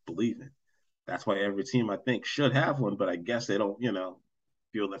they believe in. That's why every team, I think, should have one, but I guess they don't,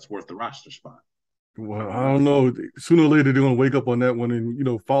 feel that's worth the roster spot. Well, I don't know. Sooner or later, they're going to wake up on that one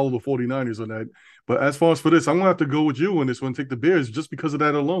and, follow the 49ers on that. But as far as for this, I'm going to have to go with you on this one, take the Bears just because of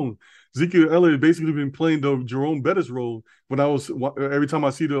that alone. Ezekiel Elliott basically been playing the Jerome Bettis role every time I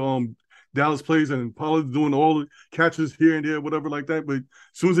see the Dallas plays and Pollard doing all the catches here and there, whatever like that. But as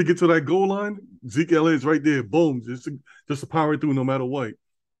soon as they get to that goal line, Ezekiel Elliott's right there. Boom. Just to power through no matter what.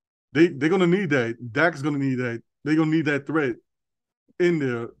 They're going to need that. Dak's going to need that. They're going to need that threat in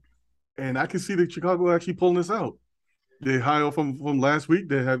there. And I can see that Chicago actually pulling this out. They high from last week.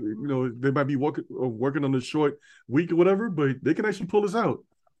 They have, they might be working on a short week or whatever, but they can actually pull this out.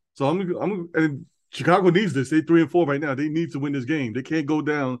 So and Chicago needs this. They're 3-4 right now. They need to win this game. They can't go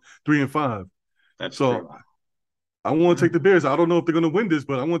down 3-5. That's so true. I want to take the Bears. I don't know if they're going to win this,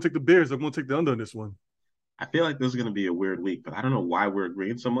 but I want to take the Bears. I'm going to take the under on this one. I feel like this is going to be a weird week, but I don't know why we're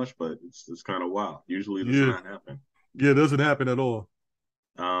agreeing so much, but it's kind of wild. Usually this does not happen. Yeah, it doesn't happen at all.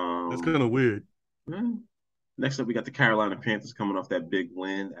 That's kind of weird. Next up, we got the Carolina Panthers coming off that big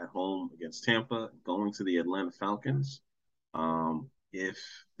win at home against Tampa, going to the Atlanta Falcons. If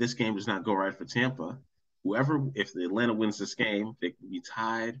this game does not go right for Tampa, if the Atlanta wins this game, they can be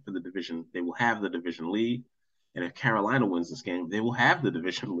tied for the division. They will have the division lead. And if Carolina wins this game, they will have the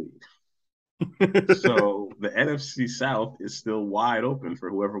division lead. So the NFC South is still wide open for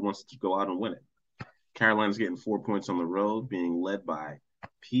whoever wants to go out and win it. Carolina's getting 4 points on the road, being led by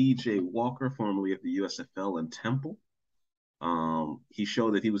P.J. Walker, formerly of the USFL and Temple. He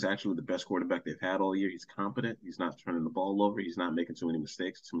showed that he was actually the best quarterback they've had all year. He's competent. He's not turning the ball over. He's not making too many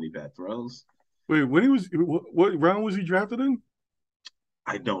mistakes, too many bad throws. Wait, what round was he drafted in?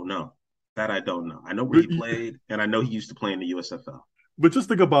 I don't know. That I don't know. I know where he played, and I know he used to play in the USFL. But just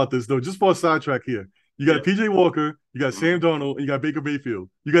think about this, though, just for a sidetrack here. You got P.J. Walker, you got Sam Darnold, and you got Baker Mayfield.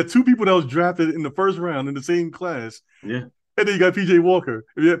 You got two people that was drafted in the first round in the same class. Yeah. And then you got P.J. Walker.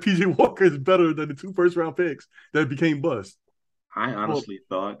 P.J. Walker is better than the 2 first-round picks that became bust. I honestly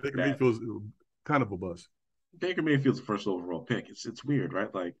thought Baker Mayfield's kind of a bust. Baker Mayfield's the first overall pick. It's weird,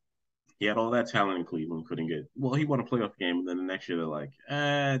 right? Like, he had all that talent in Cleveland, couldn't get – well, he won a playoff game, and then the next year they're like,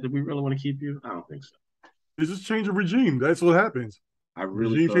 did we really want to keep you? I don't think so. It's just change of regime. That's what happens.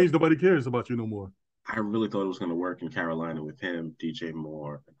 Regime change, nobody cares about you no more. I really thought it was going to work in Carolina with him, DJ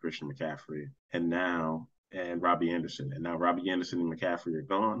Moore, and Christian McCaffrey, and Robbie Anderson. And now Robbie Anderson and McCaffrey are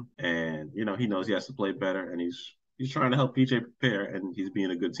gone. And, he knows he has to play better. And he's trying to help PJ prepare. And he's being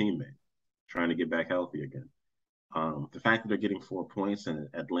a good teammate, trying to get back healthy again. The fact that they're getting 4 points and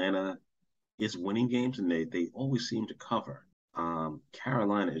Atlanta is winning games and they always seem to cover.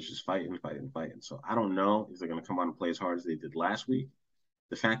 Carolina is just fighting. So I don't know if they're going to come out and play as hard as they did last week.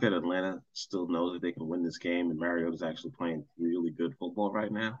 The fact that Atlanta still knows that they can win this game and Mariota's actually playing really good football right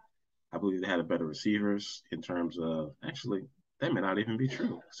now, I believe they had a better receivers in terms of – actually, that may not even be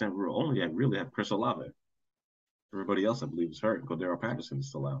true. Except we only really have Chris Olave. Everybody else, I believe, is hurt. Cordero Patterson is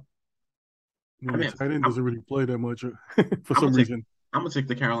still out. Tight end doesn't really play that much for some reason. I'm going to take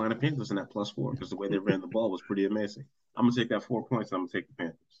the Carolina Panthers in that +4 because the way they ran the ball was pretty amazing. I'm going to take that 4 points and I'm going to take the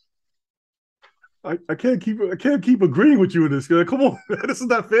Panthers. I can't keep agreeing with you in this. Come on, this is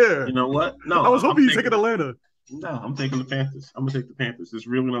not fair. You know what? No, I was hoping you'd take Atlanta. No, I'm taking the Panthers. I'm gonna take the Panthers. There's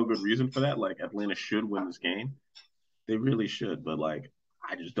really no good reason for that. Like, Atlanta should win this game. They really should, but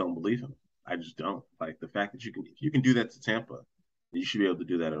I just don't believe him. I just don't. Like, the fact that if you can do that to Tampa, you should be able to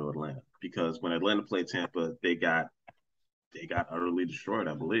do that at Atlanta. Because when Atlanta played Tampa, they got utterly destroyed.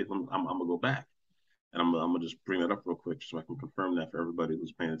 I believe. I'm gonna go back, and I'm gonna just bring that up real quick so I can confirm that for everybody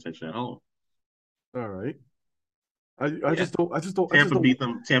who's paying attention at home. All right. I just don't. Tampa beat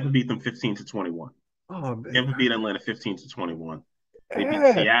them 15-21. Oh, man. Tampa beat Atlanta 15-21. They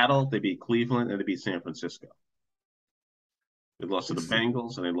beat Seattle, they beat Cleveland, and they beat San Francisco. They lost to the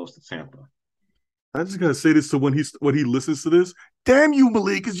Bengals and they lost to Tampa. I just gotta say this to when he listens to this. Damn you,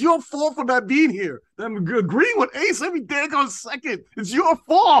 Malik! It's your fault for not being here. I'm agreeing with Ace every daggone second. It's your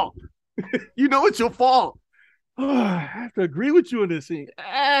fault. You know it's your fault. I have to agree with you on this thing.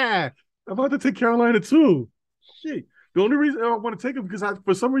 I'm about to take Carolina too. shit. The only reason I want to take him because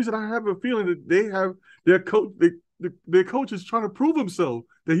for some reason I have a feeling that they have their coach. Their coach is trying to prove himself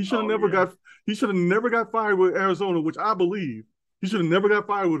that he should have never got. He should have never got fired with Arizona, which I believe he should have never got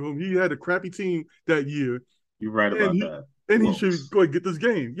fired with him. He had a crappy team that year. You're right about that. And he should go and get this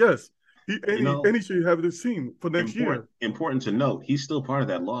game. Yes. He should have this team for next year. Important to note, he's still part of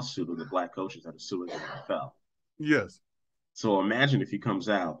that lawsuit of the black coaches that are suing the NFL. Yes. So imagine if he comes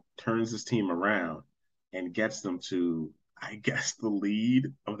out, turns his team around, and gets them to, I guess, the lead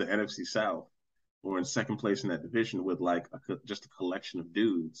of the NFC South, or in second place in that division with like just a collection of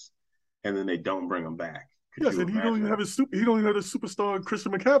dudes, and then they don't bring him back. Yes, and he don't even have a superstar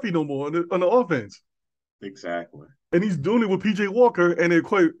Christian McCaffrey no more on the offense. Exactly. And he's doing it with PJ Walker, and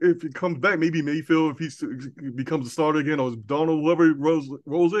if it comes back, maybe Mayfield, if he becomes a starter again, or Donald, whoever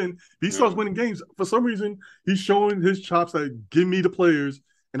rolls in, he starts winning games. For some reason, he's showing his chops that give me the players,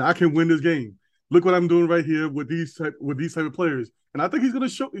 and I can win this game. Look what I'm doing right here with these type of players, and I think he's gonna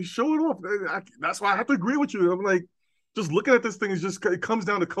show it off. That's why I have to agree with you. I'm like, just looking at this thing is it comes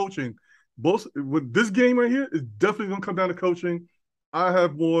down to coaching. Both with this game right here is definitely gonna come down to coaching. I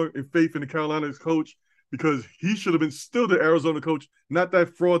have more faith in the Carolina's coach, because he should have been still the Arizona coach, not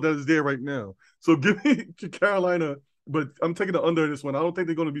that fraud that is there right now. So give me to Carolina, but I'm taking the under in this one. I don't think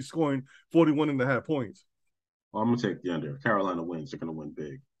they're going to be scoring 41.5 points. Well, I'm going to take the under. Carolina wins. They're going to win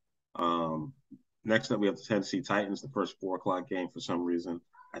big. Next up, we have the Tennessee Titans, the first 4 o'clock game for some reason.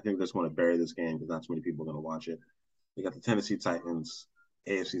 I think they just want to bury this game because not too many people are going to watch it. They got the Tennessee Titans,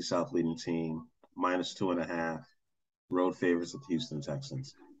 AFC South leading team, -2.5, road favorites at the Houston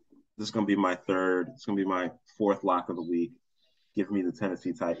Texans. This is going to be my third. It's going to be my 4th lock of the week. Give me the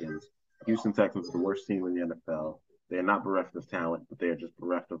Tennessee Titans. Houston Texans are the worst team in the NFL. They are not bereft of talent, but they are just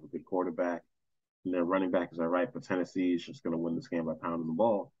bereft of a good quarterback. And their running back is all right, but Tennessee is just going to win this game by pounding the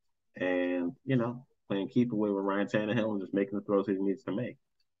ball. And, playing keep away with Ryan Tannehill and just making the throws he needs to make.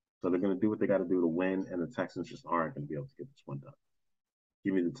 So they're going to do what they got to do to win, and the Texans just aren't going to be able to get this one done.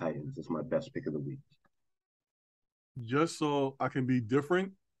 Give me the Titans. It's my best pick of the week. Just so I can be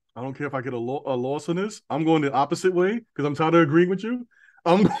different, I don't care if I get a loss on this. I'm going the opposite way because I'm tired of agreeing with you.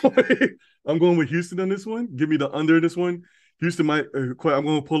 I'm going with Houston on this one. Give me the under in this one. Houston might. I'm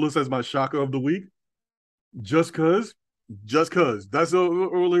going to pull this as my shocker of the week, just cause. That's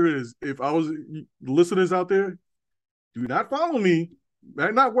all there is. If I was listeners out there, do not follow me.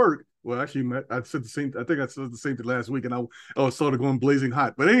 Might not work. Well, actually, I said the same. I think I said the same thing last week, and I was sort of going blazing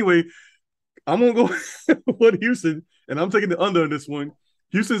hot. But anyway, I'm gonna go with Houston, and I'm taking the under on this one.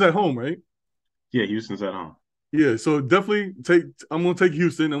 Houston's at home, right? Yeah, Houston's at home. Yeah, so definitely I'm gonna take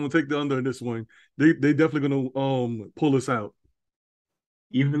Houston. I'm gonna take the under in this one. They definitely gonna pull us out.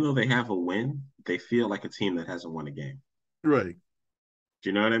 Even though they have a win, they feel like a team that hasn't won a game. Right. Do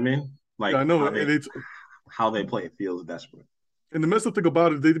you know what I mean? Like, I know, how they play, it feels desperate. And the messed up thing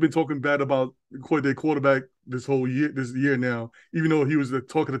about it, they've been talking bad about their quarterback this year now, even though he was the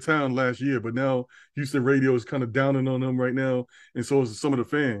talk of the town last year. But now Houston radio is kind of downing on him right now, and so is some of the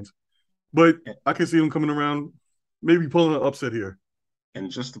fans. But I can see them coming around, maybe pulling an upset here. And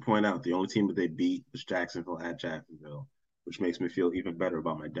just to point out, the only team that they beat was Jacksonville at Jacksonville, which makes me feel even better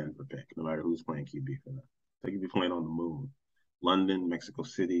about my Denver pick, no matter who's playing QB for them. They could be playing on the moon, London, Mexico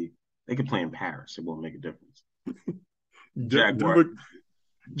City. They could play in Paris. It won't make a difference. Denver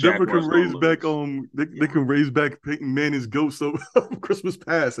can raise back. They can raise back Peyton Manning's ghost of Christmas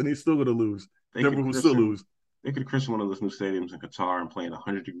past, and he's still going to lose. Denver will still lose. They could christen one of those new stadiums in Qatar and play in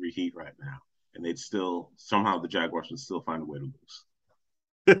 100-degree heat right now, and they'd still somehow the Jaguars would still find a way to lose.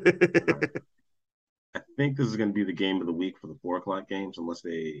 I think this is going to be the game of the week for the 4 o'clock games, unless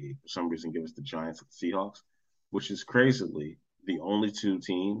they for some reason give us the Giants at the Seahawks, which is crazily the only 2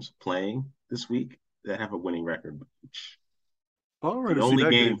 teams playing this week that have a winning record. The only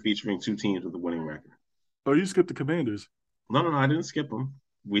game featuring 2 teams with a winning record. Oh, you skipped the Commanders. No, I didn't skip them.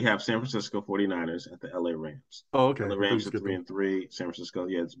 We have San Francisco 49ers at the LA Rams. Oh, okay. LA Rams at 3-3. San Francisco,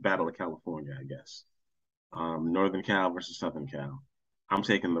 it's Battle of California, I guess. Northern Cal versus Southern Cal. I'm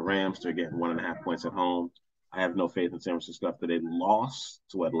taking the Rams. They're getting 1.5 points at home. I have no faith in San Francisco after they lost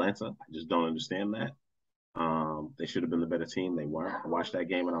to Atlanta. I just don't understand that. They should have been the better team. They weren't. I watched that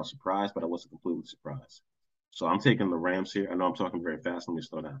game and I was surprised, but I wasn't completely surprised. So I'm taking the Rams here. I know I'm talking very fast. Let me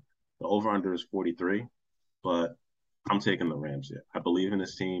slow down. The over-under is 43, but I'm taking the Rams here. I believe in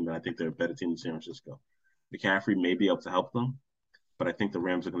this team, and I think they're a better team than San Francisco. McCaffrey may be able to help them, but I think the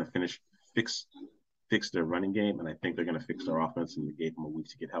Rams are going to fix their running game, and I think they're going to fix their offense, and they gave them a week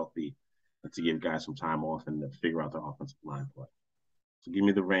to get healthy and to give guys some time off and to figure out their offensive line play. So give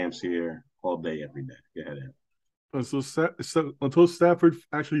me the Rams here all day, every day. Go ahead, Ed. So until Stafford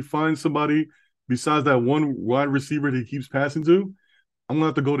actually finds somebody besides that one wide receiver that he keeps passing to, I'm gonna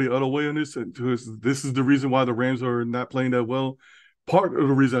have to go the other way on this. Because this is the reason why the Rams are not playing that well. Part of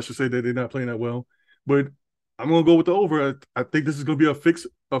the reason I should say that they're not playing that well. But I'm gonna go with the over. I think this is gonna be a fixed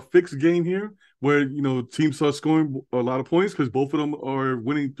game here, where teams start scoring a lot of points because both of them are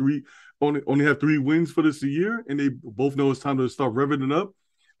winning only have 3 wins for this year, and they both know it's time to start revving it up.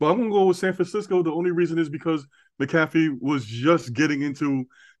 But I'm gonna go with San Francisco. The only reason is because McCaffrey was just getting into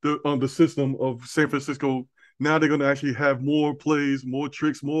the system of San Francisco. Now they're gonna actually have more plays, more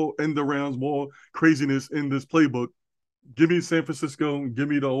tricks, more end arounds, more craziness in this playbook. Give me San Francisco. Give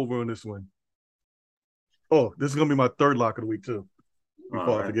me the over on this one. Oh, this is gonna be my third lock of the week too.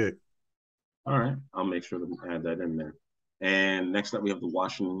 Before I forget. All right, I'll make sure to add that in there. And next up, we have the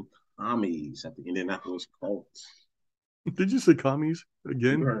Washington Commies at the Indianapolis Colts. Did you say commies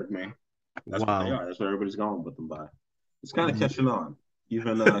again? You heard me. That's wow. What they are. That's what everybody's going with them by. It's kind of catching on.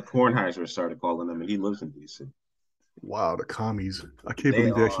 Even Kornheiser started calling them, and he lives in D.C. Wow, the commies. I can't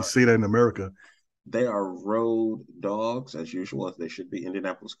believe they actually say that in America. They are road dogs, as usual, as they should be.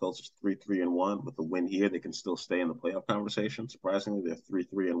 Indianapolis Colts is 3-3-1. With the win here, they can still stay in the playoff conversation. Surprisingly, they're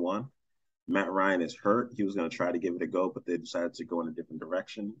 3-3-1. Matt Ryan is hurt. He was going to try to give it a go, but they decided to go in a different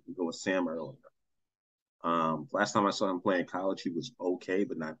direction and go with Sam earlier. Last time I saw him play in college, he was okay,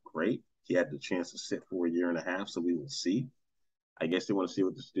 but not great. He had the chance to sit for a year and a half, so we will see. I guess they want to see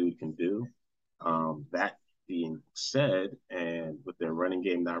what this dude can do. That being said, and with their running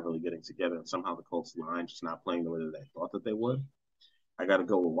game not really getting together, and somehow the Colts line just not playing the way that they thought that they would, I got to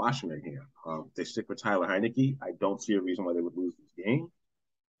go with Washington here. If they stick with Tyler Heineke, I don't see a reason why they would lose this game.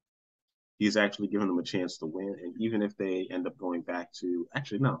 He's actually given them a chance to win, and even if they end up going back to –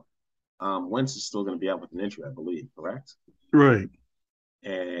 actually, no. Wentz is still going to be out with an injury, I believe, correct? Right.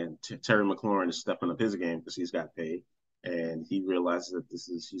 And Terry McLaurin is stepping up his game because he's got paid, and he realizes that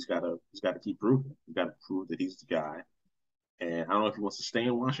he's got to keep proving. He's got to prove that he's the guy. And I don't know if he wants to stay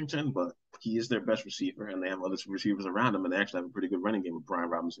in Washington, but he is their best receiver, and they have other receivers around him, and they actually have a pretty good running game with Brian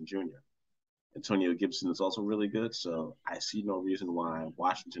Robinson Jr. Antonio Gibson is also really good, so I see no reason why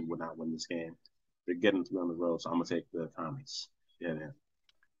Washington would not win this game. They're getting through on the road, so I'm going to take the Commies.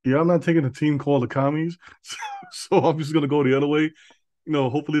 Yeah, I'm not taking a team called the Commies, so I'm just going to go the other way.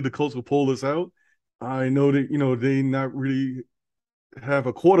 Hopefully the Colts will pull this out. I know that, they not really have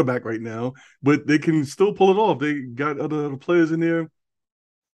a quarterback right now, but they can still pull it off. They got other players in there.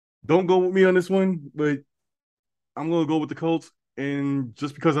 Don't go with me on this one, but I'm going to go with the Colts. And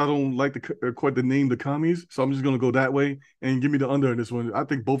just because I don't like quite the name, the Commies, so I'm just going to go that way and give me the under in this one. I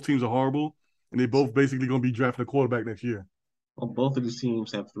think both teams are horrible, and they both basically going to be drafting a quarterback next year. Well, both of these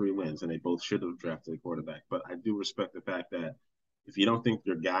teams have 3 wins, and they both should have drafted a quarterback. But I do respect the fact that if you don't think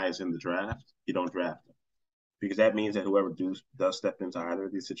your guy is in the draft, you don't draft him. Because that means that whoever does step into either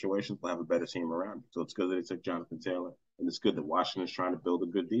of these situations will have a better team around him. So it's good that they took Jonathan Taylor, and it's good that Washington's trying to build a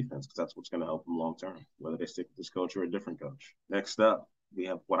good defense because that's what's going to help them long term, whether they stick with this coach or a different coach. Next up, we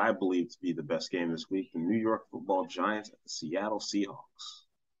have what I believe to be the best game this week, the New York Football Giants at the Seattle Seahawks.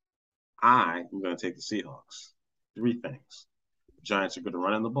 I am going to take the Seahawks. 3 things. The Giants are good at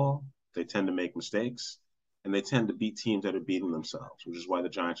running the ball. They tend to make mistakes, and they tend to beat teams that are beating themselves, which is why the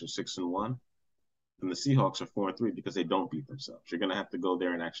Giants are 6-1. And the Seahawks are 4-3 because they don't beat themselves. You're going to have to go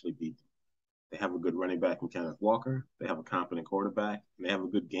there and actually beat them. They have a good running back in Kenneth Walker. They have a competent quarterback. And they have a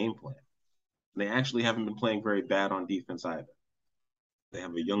good game plan. And they actually haven't been playing very bad on defense either. They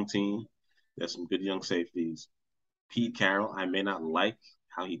have a young team. They have some good young safeties. Pete Carroll, I may not like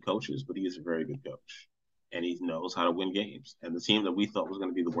how he coaches, but he is a very good coach. And he knows how to win games. And the team that we thought was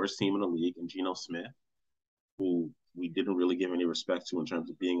going to be the worst team in the league, and Geno Smith, who we didn't really give any respect to in terms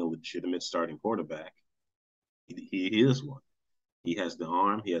of being a legitimate starting quarterback, he is one. He has the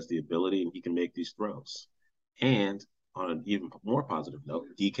arm, he has the ability, and he can make these throws. And on an even more positive note,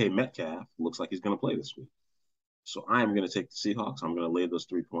 DK Metcalf looks like he's going to play this week. So I'm going to take the Seahawks. I'm going to lay those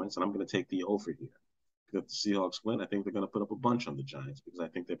 3 points, and I'm going to take the over here. If the Seahawks win, I think they're going to put up a bunch on the Giants because I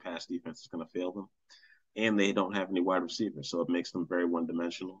think their pass defense is going to fail them. And they don't have any wide receivers, so it makes them very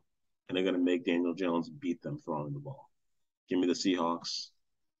one-dimensional. And they're going to make Daniel Jones beat them throwing the ball. Give me the Seahawks,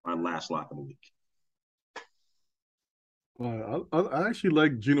 my last lock of the week. I actually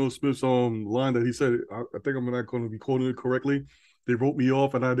like Geno Smith's line that he said. I think I'm not going to be quoting it correctly. They wrote me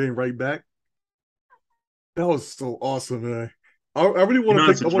off and I didn't write back. That was so awesome, man. I really want to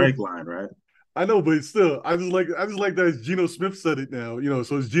pick. It's a Drake line, right? I know, but still, I just like that Geno Smith said it now.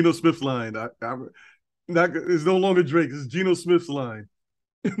 So it's Geno Smith's line. It's no longer Drake. It's Geno Smith's line.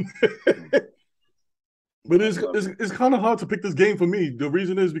 But it's kind of hard to pick this game for me. The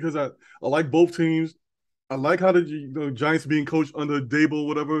reason is because I like both teams. I like how the Giants being coached under Dable,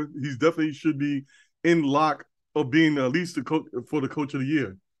 whatever. He's definitely should be in lock of being at least the coach for the coach of the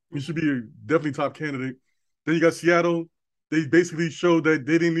year. He should be definitely top candidate. Then you got Seattle. They basically showed that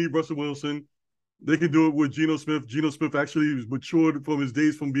they didn't need Russell Wilson. They can do it with Geno Smith. Geno Smith actually was matured from his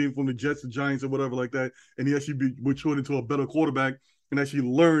days from being from the Jets, the Giants, or whatever like that, and he actually matured into a better quarterback and actually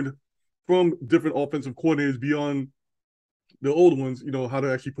learned from different offensive coordinators beyond the old ones, how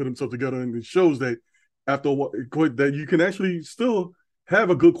to actually put himself together. And it shows that after a while, that you can actually still have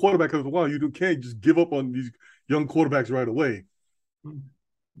a good quarterback after a while. You can't just give up on these young quarterbacks right away.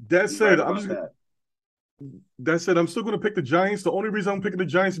 That said, I'm still going to pick the Giants. The only reason I'm picking the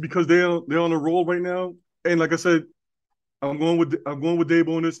Giants is because they're on a roll right now. And like I said, I'm going with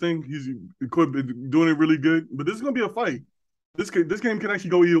Dabo on this thing. He's doing it really good. But this is going to be a fight. This game can actually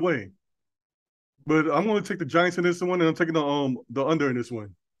go either way. But I'm going to take the Giants in this one, and I'm taking the under in this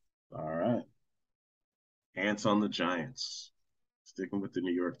one. All right. Ants on the Giants. Sticking with the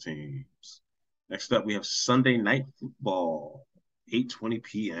New York teams. Next up, we have Sunday Night Football. 8:20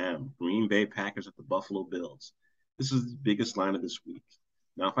 p.m. Green Bay Packers at the Buffalo Bills. This is the biggest line of this week.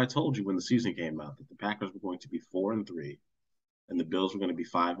 Now, if I told you when the season came out that the Packers were going to be 4-3 and the Bills were going to be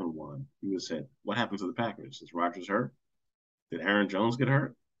 5-1, you would have said, "What happened to the Packers? Is Rodgers hurt? Did Aaron Jones get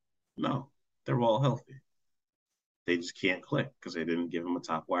hurt?" No, they're all healthy. They just can't click because they didn't give him a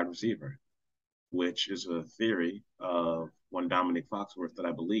top wide receiver, which is a theory of one Dominic Foxworth that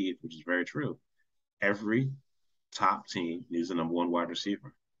I believe, which is very true. Every top team needs a number one wide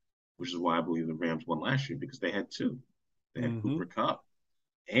receiver, which is why I believe the Rams won last year because they had two. They had Cooper Kupp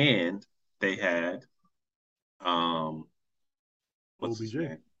and they had what's OBJ. His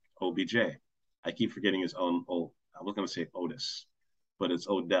name? OBJ. I keep forgetting his own. I was going to say Otis, but it's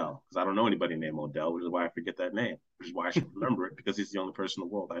Odell because I don't know anybody named Odell, which is why I forget that name. Which is why I should remember it because he's the only person in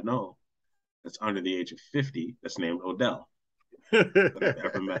the world I know that's under the age of 50 that's named Odell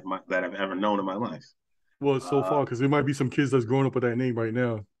that I've ever known in my life. Well, so far, because there might be some kids that's growing up with that name right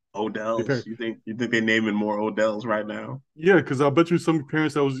now. Odells? You think they're naming more Odells right now? Yeah, because I bet you some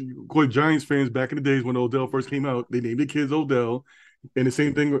parents that was quite Giants fans back in the days when Odell first came out, they named their kids Odell. And the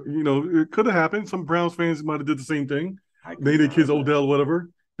same thing, it could have happened. Some Browns fans might have did the same thing. Named their kids Odell, whatever.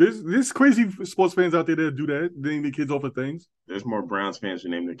 There's crazy sports fans out there that do that. They name their kids off of things. There's more Browns fans who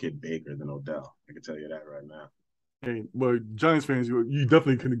name their kid Baker than Odell. I can tell you that right now. Hey, but Giants fans, you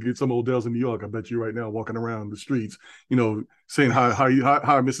definitely can get some Odells in New York. I bet you right now, walking around the streets, saying hi,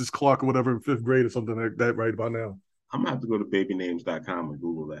 Mrs. Clark or whatever in fifth grade or something like that right about now. I'm gonna have to go to babynames.com and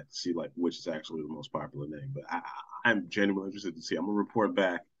Google that to see which is actually the most popular name. But I'm genuinely interested to see. I'm gonna report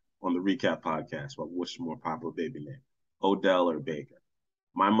back on the recap podcast about which is the more popular baby name, Odell or Baker.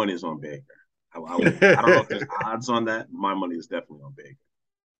 My money is on Baker. I don't know if there's odds on that. My money is definitely on Baker.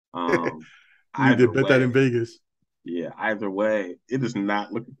 You did bet that in Vegas. Yeah, either way, it is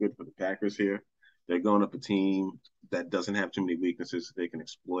not looking good for the Packers here. They're going up a team that doesn't have too many weaknesses that they can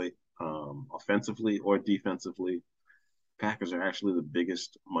exploit offensively or defensively. Packers are actually the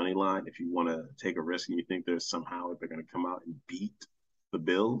biggest money line if you want to take a risk and you think there's somehow they're going to come out and beat the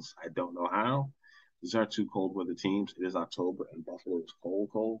Bills. I don't know how. These are two cold weather teams. It is October and Buffalo is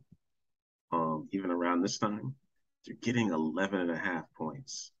cold. Even around this time, they're getting 11.5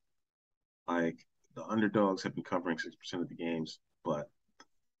 points. Like, the underdogs have been covering 6% of the games, but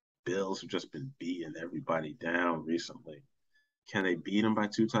Bills have just been beating everybody down recently. Can they beat them by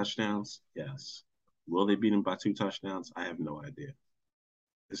 2 touchdowns? Yes. Will they beat them by 2 touchdowns? I have no idea.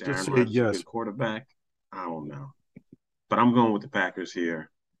 Is Aaron Rodgers a good quarterback? I don't know. But I'm going with the Packers here.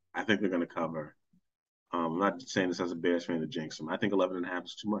 I think they're going to cover. I'm not saying this as a Bears fan to jinx them. I think 11.5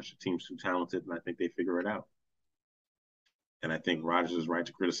 is too much. The team's too talented, and I think they figure it out. And I think Rodgers is right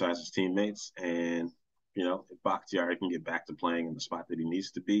to criticize his teammates. And, if Bakhtiari can get back to playing in the spot that he needs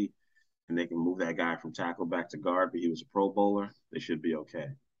to be, and they can move that guy from tackle back to guard, but he was a Pro Bowler, they should be okay.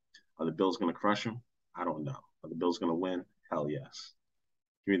 Are the Bills going to crush him? I don't know. Are the Bills going to win? Hell yes.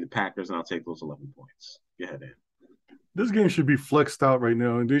 Give me the Packers, and I'll take those 11 points. Go ahead, Dan. This game should be flexed out right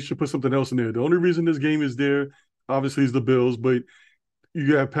now, and they should put something else in there. The only reason this game is there, obviously, is the Bills, but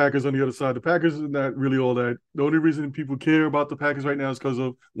you have Packers on the other side. The Packers is not really all that. The only reason people care about the Packers right now is because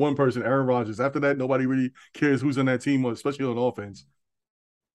of one person, Aaron Rodgers. After that, nobody really cares who's on that team, especially on offense.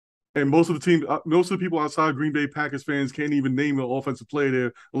 And most of the people outside Green Bay Packers fans can't even name an offensive player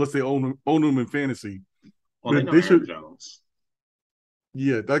there unless they own them in fantasy. Well, they know Aaron Jones.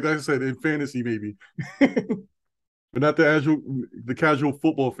 Yeah, like I said, in fantasy maybe. But not the casual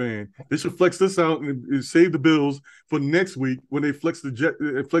football fan. They should flex this out and save the Bills for next week when they flex the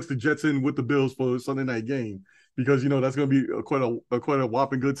Jets in with the Bills for a Sunday night game, because that's going to be quite a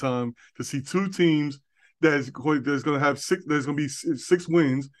whopping good time to see two teams that's going to have six. There's going to be six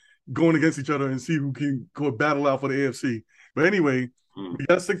wins going against each other and see who can go battle out for the AFC. But anyway, we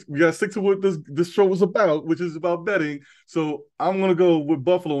got six. We got to stick to what this show was about, which is about betting. So I'm going to go with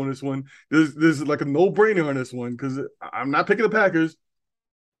Buffalo on this one. There's like a no-brainer on this one because I'm not picking the Packers.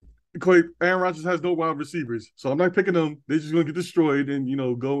 Aaron Rodgers has no wide receivers, so I'm not picking them. They're just going to get destroyed and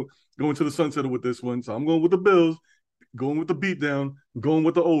go into the sunset with this one. So I'm going with the Bills, going with the beatdown, going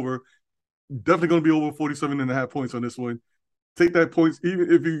with the over. Definitely going to be over 47.5 points on this one. Take that points,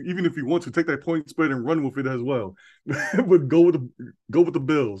 even if you want to take that point spread and run with it as well. But go with the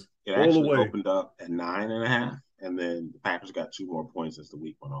Bills. It all actually the way. Opened up at 9.5, and then the Packers got 2 more points as the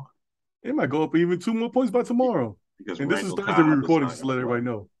week went on. It might go up even 2 more points by tomorrow. Because and this is Thursday we're recording, just to let everybody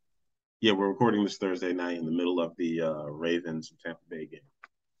know. Yeah, we're recording this Thursday night in the middle of the Ravens and Tampa Bay game,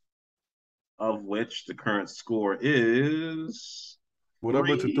 of which the current score is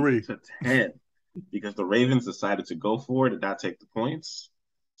whatever to 3 to 10, because the Ravens decided to go for it and not take the points.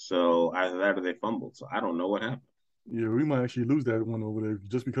 So either that or they fumbled. So I don't know what happened. Yeah, we might actually lose that one over there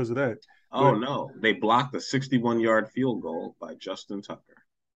just because of that. Oh, no. They blocked a 61-yard field goal by Justin Tucker.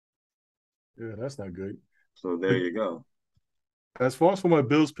 Yeah, that's not good. So there you go. As far as for my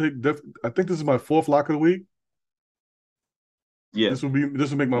Bills pick, I think this is my 4th lock of the week. Yeah. This will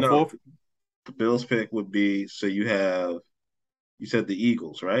make my 4th. The Bills pick would be, so you said the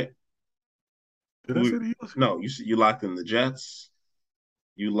Eagles, right? Did I say the Eagles? No, you locked in the Jets.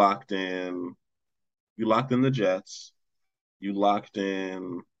 You locked in the Jets. You locked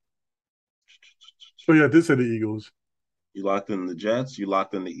in. Oh yeah, I did say the Eagles. You locked in the Jets. You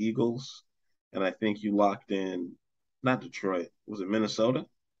locked in the Eagles, and I think you locked in not Detroit. Was it Minnesota?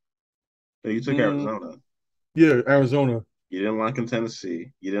 No, you took Arizona. Yeah, Arizona. You didn't lock in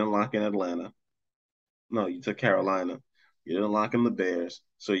Tennessee. You didn't lock in Atlanta. No, you took Carolina. You didn't lock in the Bears.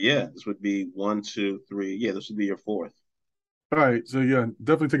 So yeah, this would be 1, 2, 3. Yeah, this would be your 4th. All right, so yeah,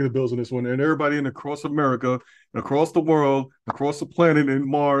 definitely taking the Bills on this one, and everybody across America, across the world, across the planet, and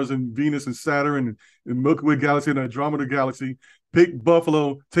Mars and Venus and Saturn and Milky Way galaxy and Andromeda galaxy, pick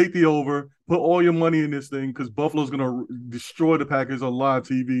Buffalo, take the over, put all your money in this thing because Buffalo's going to destroy the Packers on live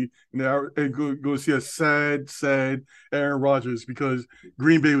TV, and go see a sad Aaron Rodgers because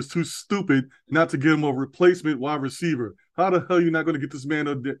Green Bay was too stupid not to get him a replacement wide receiver. How the hell are you not going to get this man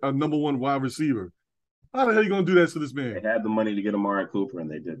a number 1 wide receiver? How the hell are you going to do that to this man? They had the money to get Amari Cooper,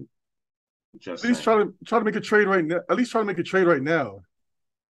 and they didn't. At least try to make a trade right now. At least try to make a trade right now.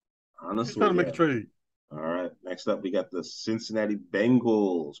 Honestly, try to make a trade. All right. Next up, we got the Cincinnati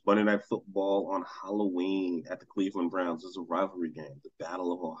Bengals Monday Night Football on Halloween at the Cleveland Browns. This is a rivalry game, the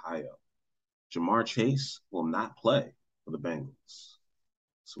Battle of Ohio. Jamar Chase will not play for the Bengals,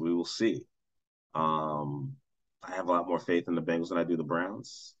 so we will see. I have a lot more faith in the Bengals than I do the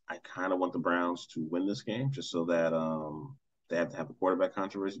Browns. I kind of want the Browns to win this game just so that they have to have a quarterback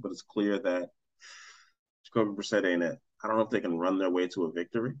controversy, but it's clear that Jacoby Brissett ain't it. I don't know if they can run their way to a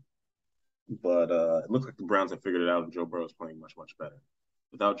victory, but it looks like the Browns have figured it out and Joe Burrow is playing much, much better.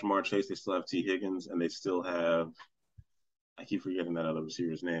 Without Jamar Chase, they still have T. Higgins, and they still have – I keep forgetting that other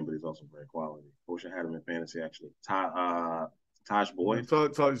receiver's name, but he's also very quality. I wish I had him in fantasy, actually. Taj Boyd?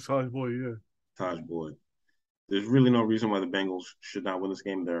 Taj Boyd, yeah. Taj Boyd. There's really no reason why the Bengals should not win this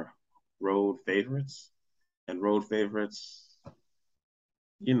game. They're road favorites. And road favorites,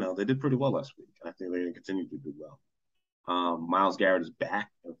 they did pretty well last week. I think they're going to continue to do well. Myles Garrett is back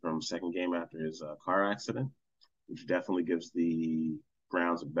from second game after his car accident, which definitely gives the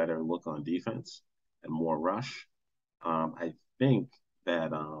Browns a better look on defense and more rush. I think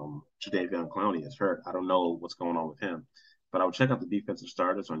that Jadeveon Clowney is hurt. I don't know what's going on with him. But I would check out the defensive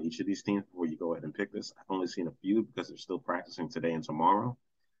starters on each of these teams before you go ahead and pick this. I've only seen a few because they're still practicing today and tomorrow.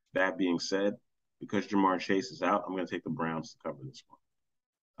 That being said, because Jamar Chase is out, I'm going to take the Browns to cover this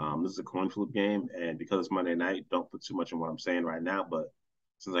one. This is a coin flip game, and because it's Monday night, don't put too much in what I'm saying right now. But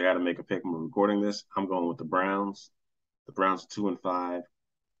since I got to make a pick when we're recording this, I'm going with the Browns. The Browns are 2-5.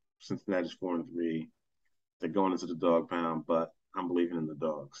 Cincinnati's 4-3. They're going into the dog pound, but I'm believing in the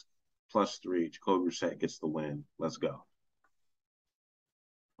dogs. +3. Jacoby Brissett gets the win. Let's go.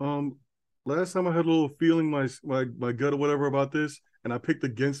 Last time I had a little feeling my gut or whatever about this, and I picked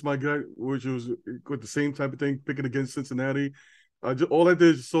against my gut, which was with the same type of thing, picking against Cincinnati. All I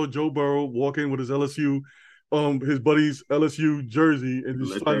did is saw Joe Burrow walk in with his LSU, his buddy's LSU jersey, and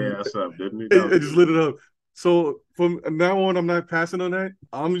just lit their ass up, didn't he? It just lit it up. So from now on, I'm not passing on that.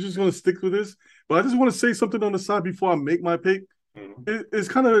 I'm just going to stick with this. But I just want to say something on the side before I make my pick. Mm-hmm. It's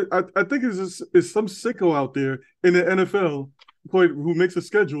kind of, I think it's some sicko out there in the NFL who makes a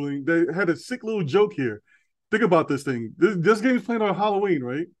scheduling. They had a sick little joke here. Think about this thing. This game is playing on Halloween,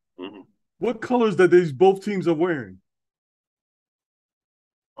 right? Mm-hmm. What colors that these both teams are wearing?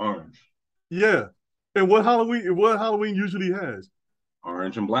 Orange. Yeah. And what Halloween usually has?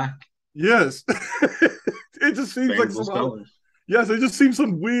 Orange and black. Yes. It just seems Same like as those some colors. yes, it just seems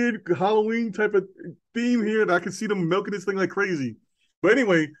some weird Halloween type of theme here that I can see them milking this thing like crazy. But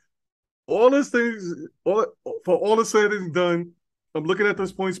anyway, all this things, all for all the said and done, I'm looking at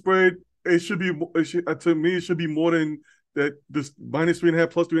this point spread. It should be, to me, it should be more than that. This -3.5,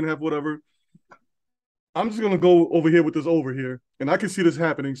 +3.5, whatever. I'm just gonna go over here with this over here, and I can see this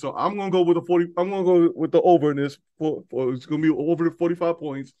happening. So I'm gonna go with the 40. I'm gonna go with the over in this. For it's gonna be over the 45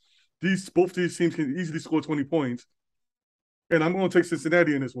 points. Both these teams can easily score 20 points, and I'm gonna take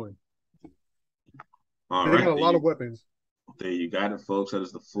Cincinnati in this one. All They right. got a lot of weapons. There you got it, folks. That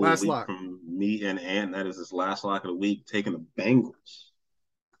is the full Last week lock. from me and Ant. That is his last lock of the week, taking the Bengals.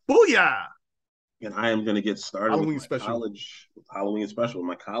 Booyah! And I am going to get started Halloween with special. Halloween special,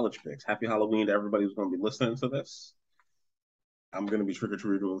 my college picks. Happy Halloween to everybody who's going to be listening to this. I'm going to be trick or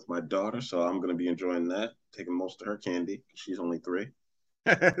treating with my daughter, so I'm going to be enjoying that, taking most of her candy. She's only 3,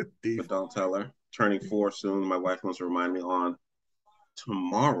 but don't tell her. Turning 4 soon. My wife wants to remind me on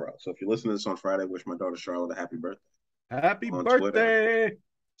tomorrow. So if you're listening to this on Friday, wish my daughter Charlotte a happy birthday. Happy On birthday! Twitter.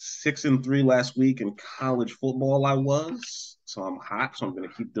 6-3 last week in college football. I was, so I'm hot. So I'm going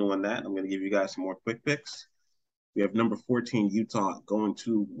to keep doing that. I'm going to give you guys some more quick picks. We have number 14 Utah going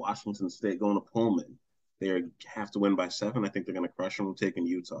to Washington State, going to Pullman. They have to win by 7. I think they're going to crush them. I'm taking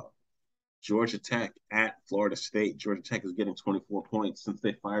Utah. Georgia Tech at Florida State. Georgia Tech is getting 24 points. Since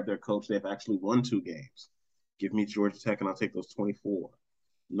they fired their coach, they've actually won 2 games. Give me Georgia Tech, and I'll take those 24.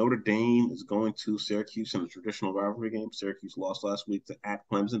 Notre Dame is going to Syracuse in a traditional rivalry game. Syracuse lost last week to at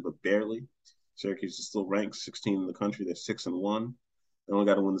Clemson, but barely. Syracuse is still ranked 16 in the country. They're 6-1. They only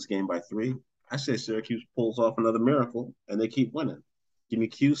got to win this game by 3. I say Syracuse pulls off another miracle, and they keep winning. Give me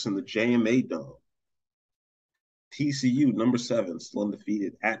Cuse in the JMA Dome. TCU, number 7, still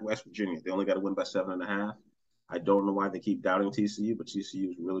undefeated at West Virginia. They only got to win by 7.5. I don't know why they keep doubting TCU, but TCU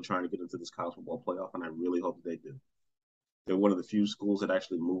is really trying to get into this college football playoff, and I really hope they do. They're one of the few schools that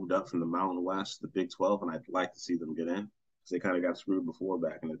actually moved up from the Mountain West to the Big 12, and I'd like to see them get in because they kind of got screwed before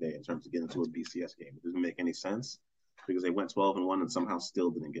back in the day in terms of getting into a BCS game. It doesn't make any sense because they went 12-1 and somehow still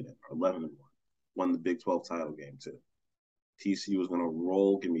didn't get in, or 11-1. Won the Big 12 title game too. TCU is going to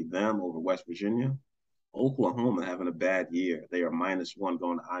roll. Give me them over West Virginia. Oklahoma having a bad year. They are -1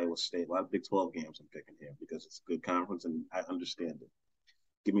 going to Iowa State. A lot of Big 12 games I'm picking here because it's a good conference and I understand it.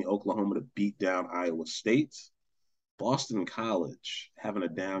 Give me Oklahoma to beat down Iowa State. Boston College having a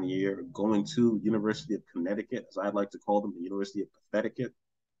down year, going to University of Connecticut, as I'd like to call them, the University of Patheticate.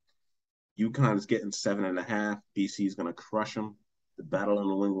 UConn is getting 7.5. BC is going to crush them. The Battle in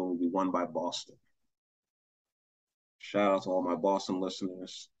New England will be won by Boston. Shout out to all my Boston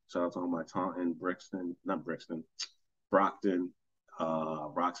listeners. Shout out to all my Taunton, Brockton,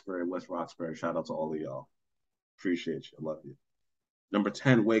 Roxbury, West Roxbury. Shout out to all of y'all. Appreciate you. I love you. Number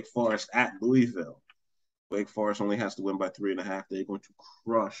 10, Wake Forest at Louisville. Wake Forest only has to win by 3.5. They're going to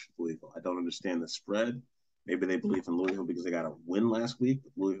crush Louisville. I don't understand the spread. Maybe they believe in Louisville because they got a win last week,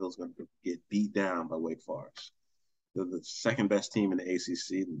 but Louisville's going to get beat down by Wake Forest. They're the second best team in the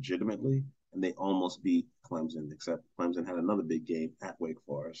ACC legitimately, and they almost beat Clemson, except Clemson had another big game at Wake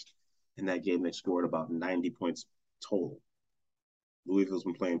Forest. In that game, they scored about 90 points total. Louisville's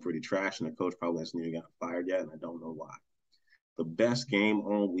been playing pretty trash, and the coach probably hasn't even gotten fired yet, and I don't know why. The best game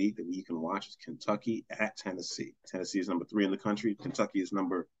all week that you can watch is Kentucky at Tennessee. Tennessee is number 3 in the country. Kentucky is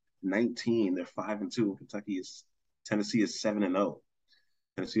number 19. They're 5-2. Tennessee is 7-0.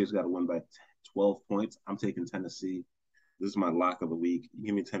 Tennessee has got to win by 12 points. I'm taking Tennessee. This is my lock of the week. You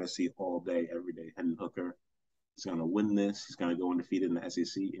give me Tennessee all day, every day. Hendon Hooker is going to win this. He's going to go undefeated in the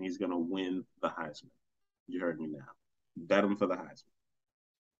SEC, and he's going to win the Heisman. You heard me now. Bet him for the Heisman.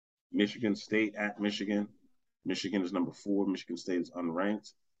 Michigan State at Michigan. Michigan is number 4. Michigan State is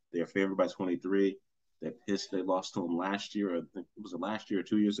unranked. They are favored by 23. They're pissed they lost to them last year. I think it was last year or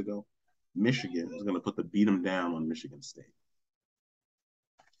 2 years ago. Michigan is going to put the beat them down on Michigan State,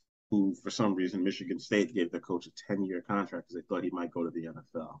 who, for some reason, Michigan State gave their coach a 10-year contract because they thought he might go to the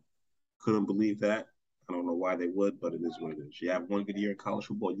NFL. Couldn't believe that. I don't know why they would, but it is what it is. You have one good year in college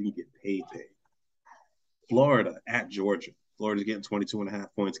football, you can get paid. Florida at Georgia. Florida's getting 22.5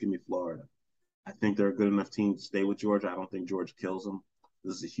 points. Give me Florida. I think they're a good enough team to stay with Georgia. I don't think Georgia kills them.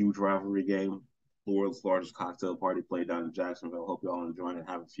 This is a huge rivalry game. The world's largest cocktail party played down in Jacksonville. Hope you all enjoying it.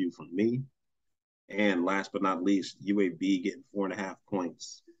 Have a few from me. And last but not least, UAB getting 4.5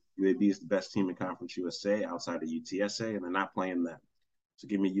 points. UAB is the best team in Conference USA outside of UTSA, and they're not playing them. So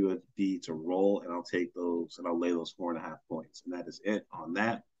give me UAB to roll, and I'll take those, and I'll lay those 4.5 points. And that is it on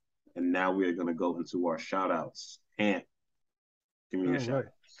that. And now we are going to go into our shout outs. Ant, give me All your shout right.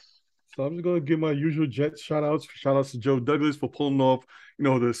 outs. So I'm just gonna give my usual Jets shout outs. Shout outs to Joe Douglas for pulling off,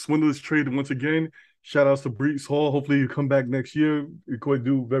 the swindler's trade once again. Shout outs to Brees Hall. Hopefully you come back next year. You could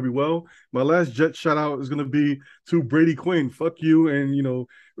do very well. My last Jet shout out is gonna be to Brady Quinn. Fuck you, and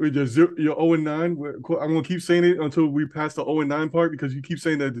with your 0-9. I'm gonna keep saying it until we pass the 0-9 part because you keep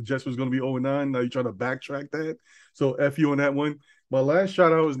saying that the Jets was gonna be 0-9. Now you're trying to backtrack that. So F you on that one. My last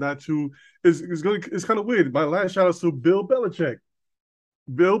shout out is not to it's kind of weird. My last shout out is to Bill Belichick.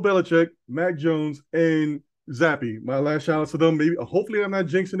 Bill Belichick, Mac Jones, and Zappy. My last shout out to them. Maybe hopefully I'm not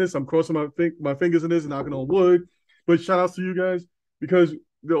jinxing this. I'm crossing my fingers in this and knocking on wood. But shout outs to you guys because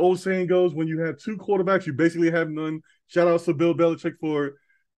the old saying goes when you have two quarterbacks, you basically have none. Shout outs to Bill Belichick for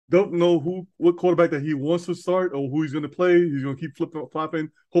don't know what quarterback that he wants to start or who he's going to play. He's going to keep flipping flopping.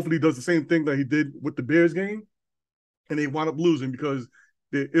 Hopefully, he does the same thing that he did with the Bears game, and they wound up losing because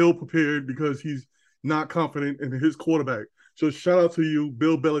they're ill prepared because he's not confident in his quarterback. So shout out to you,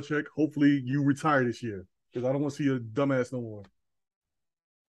 Bill Belichick. Hopefully you retire this year because I don't want to see a dumbass no more.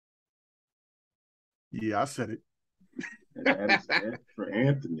 Yeah, I said it. And that is it for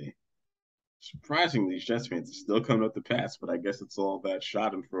Anthony. Surprisingly, Jets fans are still coming up the pass, but I guess it's all that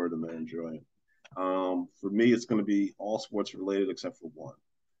Schadenfreude and they're enjoying. For me, it's going to be all sports related except for one.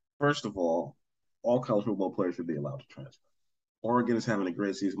 First of all college football players should be allowed to transfer. Oregon is having a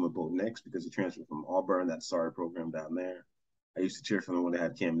great season with Bo Nix because he transferred from Auburn, that sorry program down there. I used to cheer for them when they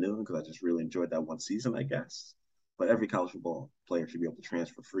had Cam Newton because I just really enjoyed that one season, I guess. But every college football player should be able to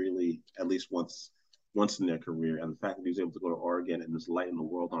transfer freely at least once in their career. And the fact that he was able to go to Oregon and just lighting the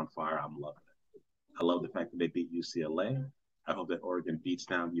world on fire, I'm loving it. I love the fact that they beat UCLA. I hope that Oregon beats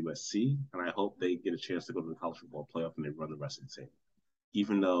down USC, and I hope they get a chance to go to the college football playoff and they run the rest of the team.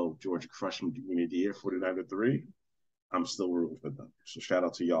 Even though Georgia crushed them beginning of the year, 49-3, I'm still rooting for them. So shout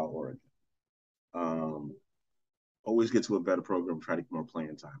out to y'all, Oregon. Um, Always get to a better program, try to get more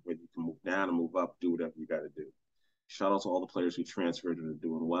playing time. Whether you can move down and move up, do whatever you got to do. Shout out to all the players who transferred and are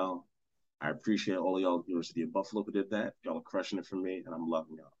doing well. I appreciate all of y'all at the University of Buffalo who did that. Y'all are crushing it for me, and I'm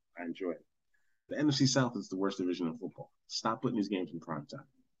loving y'all. I enjoy it. The NFC South is the worst division in football. Stop putting these games in prime time.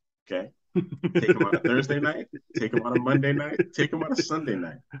 Okay? Take them on a Thursday night. Take them on a Monday night. Take them on a Sunday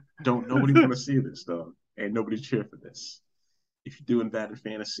night. Don't nobody want to see this, though. Ain't nobody cheer for this. If you're doing bad in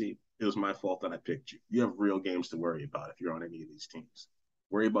fantasy, it was my fault that I picked you. You have real games to worry about if you're on any of these teams.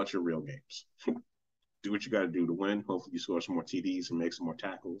 Worry about your real games. Do what you got to do to win. Hopefully, you score some more TDs and make some more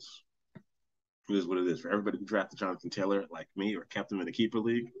tackles. It is what it is. For everybody who drafted Jonathan Taylor, like me, or kept him in the keeper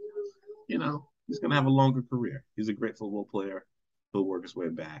league, he's going to have a longer career. He's a great football player. He'll work his way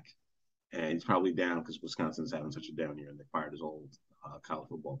back. And he's probably down because Wisconsin's having such a down year and they fired his old college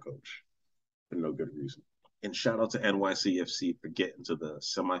football coach for no good reason. And shout out to NYCFC for getting to the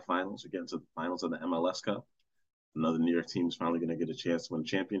semifinals or getting to the finals of the MLS Cup. Another New York team is finally going to get a chance to win a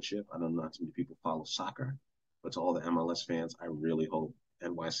championship. I know not too many people follow soccer, but to all the MLS fans, I really hope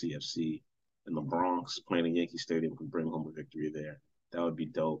NYCFC in the Bronx playing in Yankee Stadium can bring home a victory there. That would be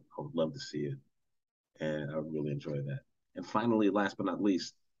dope. I would love to see it. And I would really enjoy that. And finally, last but not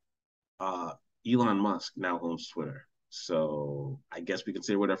least, Elon Musk now owns Twitter. So I guess we can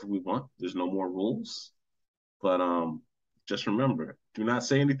say whatever we want. There's no more rules. But just remember, do not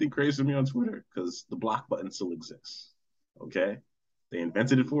say anything crazy to me on Twitter because the block button still exists. Okay? They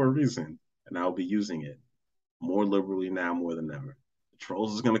invented it for a reason, and I'll be using it more liberally now more than ever. The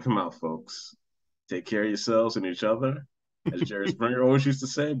trolls is going to come out, folks. Take care of yourselves and each other, as Jerry Springer always used to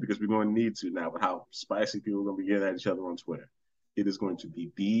say, because we're going to need to now with how spicy people are going to be getting at each other on Twitter. It is going to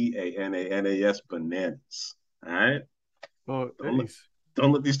be BANANAS bananas. All right? Oh,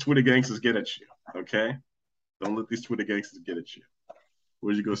 don't let these Twitter gangsters get at you, okay? Don't let these Twitter gangsters get at you.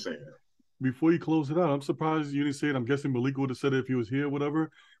 What you gonna say? Before you close it out, I'm surprised you didn't say it. I'm guessing Malik would have said it if he was here,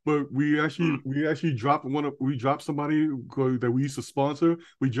 whatever. But we actually dropped somebody that we used to sponsor.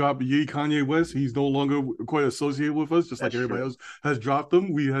 We dropped Kanye West. He's no longer quite associated with us, just like everybody else has dropped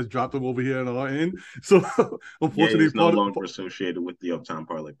him. We has dropped him over here on our end. So unfortunately, he's no longer associated with the Uptown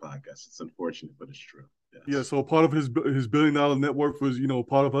Parlay podcast. It's unfortunate, but it's true. Yes. Yeah, so part of his $1 billion net worth was,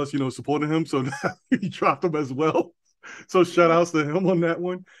 part of us, supporting him. So he dropped him as well. So shout outs to him on that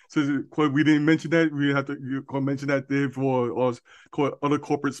one. So we didn't mention that. We have to mention that there for us, other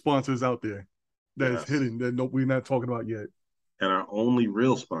corporate sponsors out there that is hidden that we're not talking about yet. And our only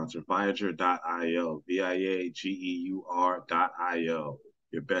real sponsor, Viager.io, Viager.io,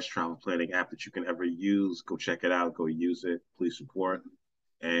 your best travel planning app that you can ever use. Go check it out. Go use it. Please support.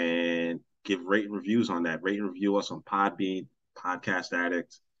 And give rate and reviews on that. Rate and review us on Podbean, Podcast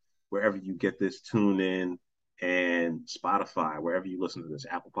Addict, wherever you get this, tune in and Spotify, wherever you listen to this,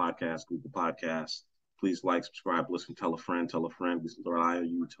 Apple Podcasts, Google Podcasts. Please like, subscribe, listen, tell a friend. We rely on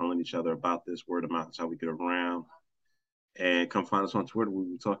you telling each other about this. Word of mouth is how we get around. And come find us on Twitter. We'll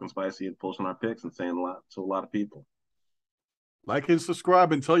be talking spicy and posting our picks and saying a lot to a lot of people. Like and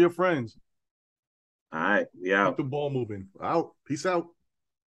subscribe and tell your friends. All right, we out. Keep the ball moving. Out. Peace out.